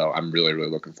better. So I'm really, really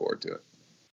looking forward to it.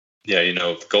 Yeah,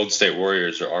 the Golden State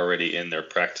Warriors are already in their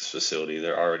practice facility.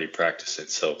 They're already practicing.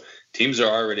 So teams are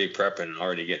already prepping and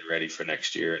already getting ready for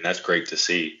next year, and that's great to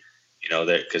see,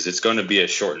 that because it's going to be a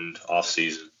shortened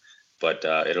offseason, but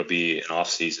it'll be an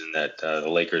offseason that the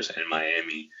Lakers and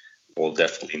Miami will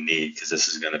definitely need, because this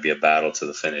is going to be a battle to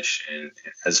the finish. And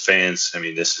as fans,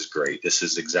 this is great. This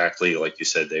is exactly like you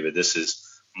said, David. This is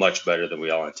much better than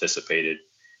we all anticipated,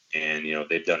 and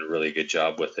they've done a really good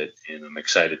job with it. And I'm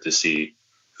excited to see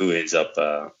who ends up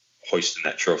hoisting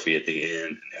that trophy at the end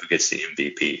and who gets the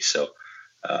MVP. So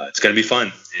it's going to be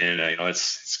fun, and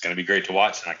it's going to be great to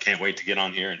watch. And I can't wait to get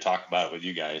on here and talk about it with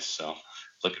you guys. So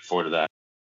looking forward to that.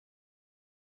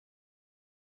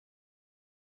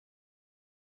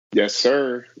 Yes,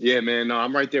 sir. Yeah, man. No,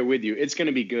 I'm right there with you. It's going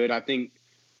to be good. I think,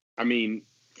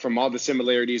 from all the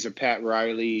similarities of Pat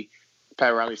Riley's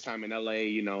time in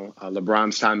LA,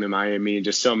 LeBron's time in Miami, and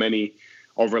just so many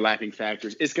overlapping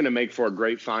factors, it's going to make for a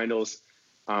great finals.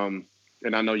 And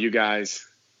I know you guys,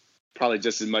 probably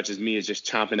just as much as me, is just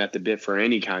chomping at the bit for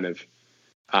any kind of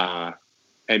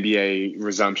NBA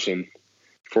resumption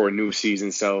for a new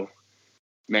season. So,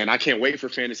 man, I can't wait for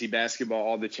fantasy basketball,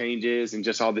 all the changes and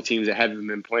just all the teams that haven't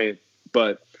been playing.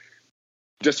 But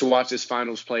just to watch this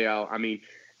finals play out,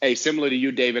 similar to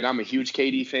you, David, I'm a huge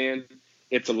KD fan.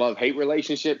 It's a love-hate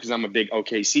relationship because I'm a big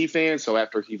OKC fan. So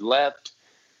after he left,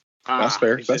 that's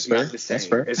fair. That's fair. That's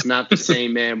fair. It's not the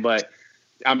same, man. But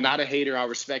I'm not a hater. I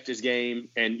respect his game.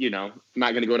 And, I'm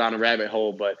not going to go down a rabbit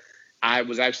hole. But I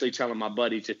was actually telling my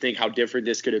buddy to think how different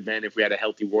this could have been if we had a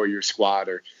healthy Warriors squad,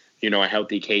 or a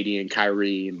healthy Katie and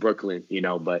Kyrie and Brooklyn,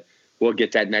 but we'll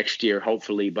get that next year,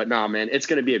 hopefully. But no, man, it's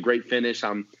going to be a great finish.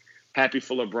 I'm happy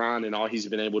for LeBron and all he's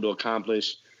been able to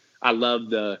accomplish. I love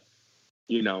the,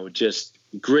 just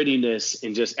grittiness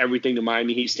and just everything the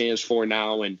Miami Heat stands for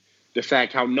now, and the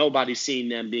fact how nobody's seen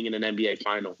them being in an NBA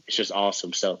final. It's just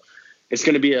awesome. So it's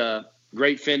going to be a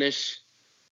great finish.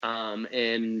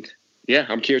 And yeah,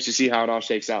 I'm curious to see how it all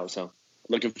shakes out. So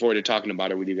looking forward to talking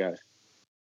about it with you guys.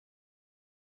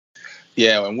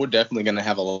 Yeah, and we're definitely going to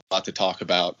have a lot to talk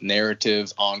about.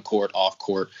 Narratives, on court, off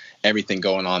court, everything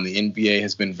going on. The NBA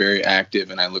has been very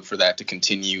active, and I look for that to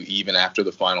continue even after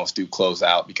the finals do close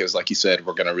out, because like you said,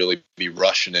 we're going to really be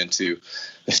rushing into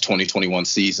this 2021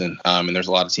 season, and there's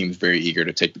a lot of teams very eager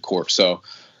to take the court. So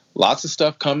lots of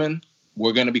stuff coming.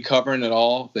 We're going to be covering it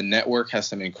all. The network has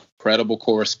some incredible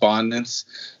correspondents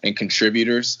and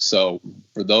contributors. So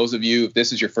for those of you, if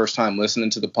this is your first time listening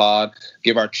to the pod,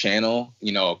 give our channel,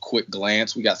 a quick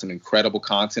glance. We got some incredible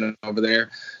content over there.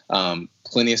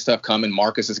 Plenty of stuff coming.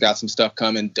 Marcus has got some stuff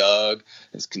coming. Doug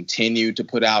has continued to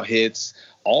put out hits.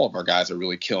 All of our guys are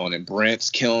really killing it. Brent's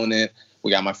killing it. We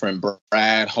got my friend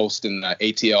Brad hosting the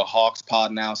ATL Hawks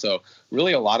pod now. So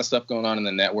really a lot of stuff going on in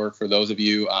the network for those of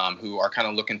you who are kind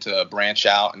of looking to branch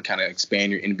out and kind of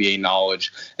expand your NBA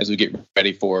knowledge as we get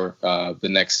ready for the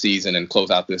next season and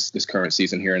close out this current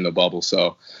season here in the bubble.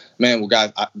 So, man, well,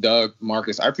 guys, Doug,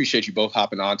 Marcus, I appreciate you both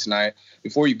hopping on tonight.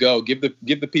 Before you go, give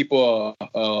the people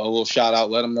a little shout out.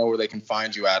 Let them know where they can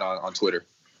find you at on Twitter.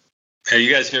 Hey,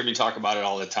 you guys hear me talk about it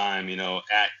all the time,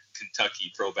 at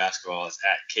Kentucky Pro Basketball is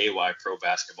at KY Pro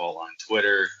Basketball on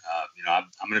Twitter. I'm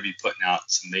going to be putting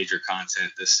out some major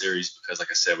content this series because,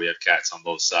 like I said, we have cats on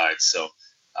both sides. So,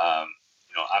 I'm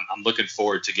looking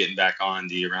forward to getting back on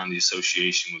Around the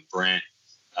Association with Brent.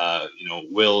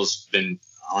 Will's been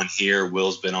on here.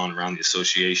 Will's been on Around the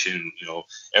Association.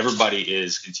 Everybody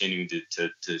is continuing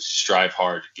to strive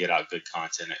hard to get out good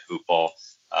content at Hoop Ball.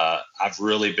 I've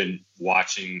really been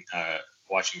watching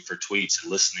for tweets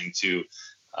and listening to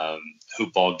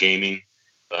Hoop Ball Gaming.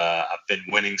 I've been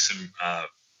winning some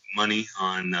money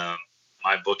on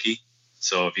my bookie.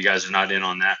 So if you guys are not in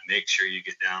on that, make sure you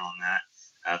get down on that.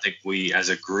 I think we, as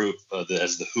a group,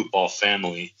 as the Hoop Ball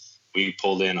family, we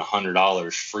pulled in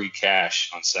 $100 free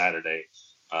cash on Saturday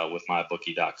with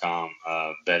mybookie.com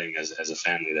betting as a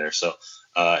family there. So,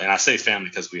 and I say family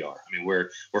because we are. I mean, we're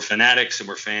fanatics and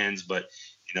we're fans, but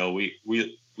we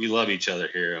love each other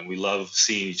here, and we love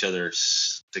seeing each other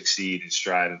succeed and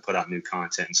strive and put out new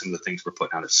content. And some of the things we're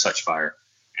putting out is such fire.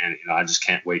 And I just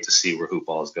can't wait to see where Hoop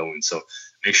Ball is going. So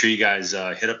make sure you guys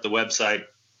hit up the website,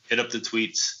 hit up the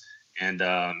tweets, and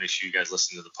make sure you guys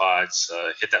listen to the pods.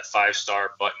 Hit that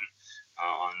 5-star button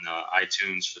on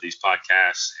iTunes for these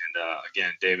podcasts. And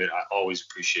again, David, I always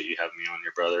appreciate you having me on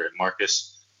here, brother. And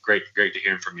Marcus, great to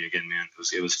hear from you again, man.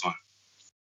 It was fun.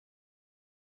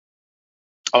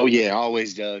 Oh, yeah,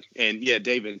 always, Doug. And, yeah,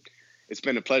 David, it's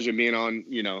been a pleasure being on,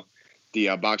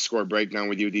 the box score breakdown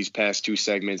with you these past two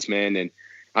segments, man. And,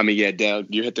 I mean, yeah, Doug,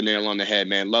 you hit the nail on the head,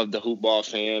 man. Love the Hoop Ball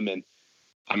fam. And,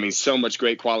 I mean, so much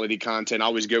great quality content.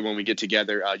 Always good when we get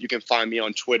together. You can find me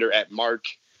on Twitter at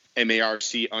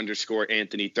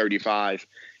Mark_Anthony35.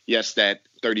 Yes, that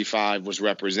 35 was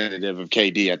representative of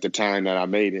KD at the time that I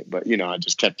made it. But, I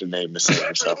just kept the name the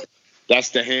same. So that's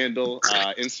the handle.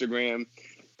 Instagram,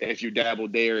 if you dabble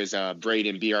there, is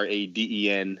Braden,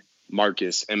 Braden,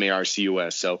 Marcus,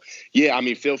 Marcus. So, yeah, I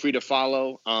mean, feel free to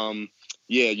follow. I'll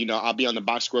be on the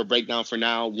box score breakdown for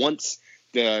now. Once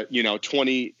the,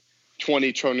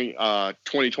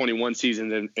 2021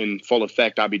 season in full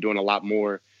effect, I'll be doing a lot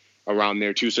more around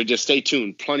there, too. So just stay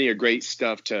tuned. Plenty of great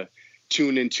stuff to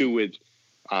tune into with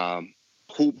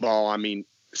Hoop Ball. I mean,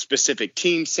 specific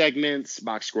team segments,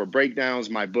 box score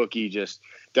breakdowns, my bookie. Just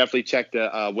definitely check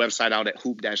the website out at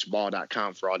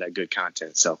hoop-ball.com for all that good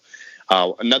content. So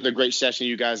another great session,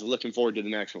 you guys. Looking forward to the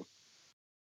next one.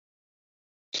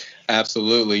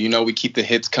 Absolutely. We keep the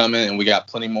hits coming, and we got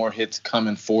plenty more hits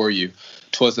coming for you.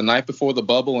 'Twas the night before the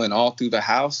bubble, and all through the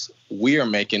house, we are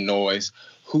making noise.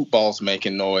 Hoop Ball's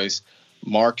making noise.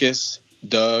 Marcus,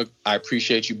 Doug, I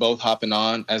appreciate you both hopping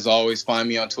on. As always, find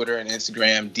me on Twitter and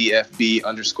Instagram,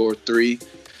 DFB_3.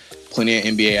 Plenty of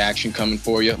NBA action coming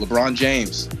for you. LeBron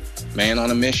James, man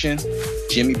on a mission.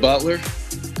 Jimmy Butler,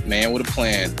 man with a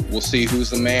plan. We'll see who's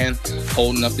the man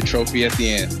holding up the trophy at the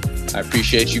end. I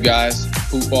appreciate you guys.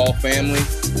 Hoop Ball family.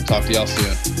 We'll talk to y'all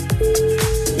soon.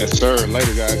 Yes, sir.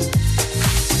 Later, guys.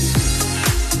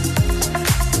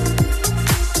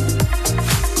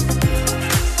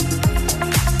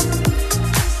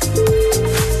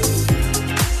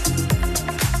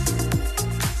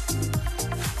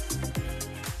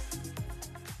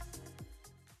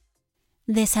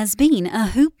 This has been a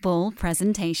Hoop Ball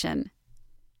presentation.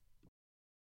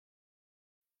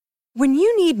 When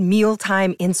you need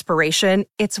mealtime inspiration,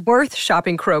 it's worth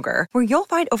shopping Kroger, where you'll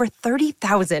find over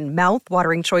 30,000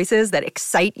 mouth-watering choices that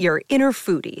excite your inner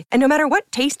foodie. And no matter what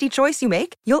tasty choice you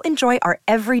make, you'll enjoy our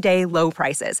everyday low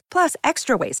prices, plus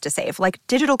extra ways to save, like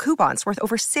digital coupons worth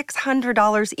over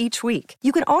 $600 each week.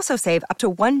 You can also save up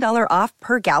to $1 off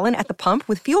per gallon at the pump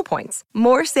with fuel points.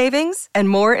 More savings and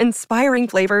more inspiring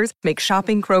flavors make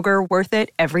shopping Kroger worth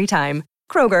it every time.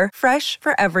 Kroger, fresh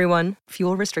for everyone.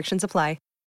 Fuel restrictions apply.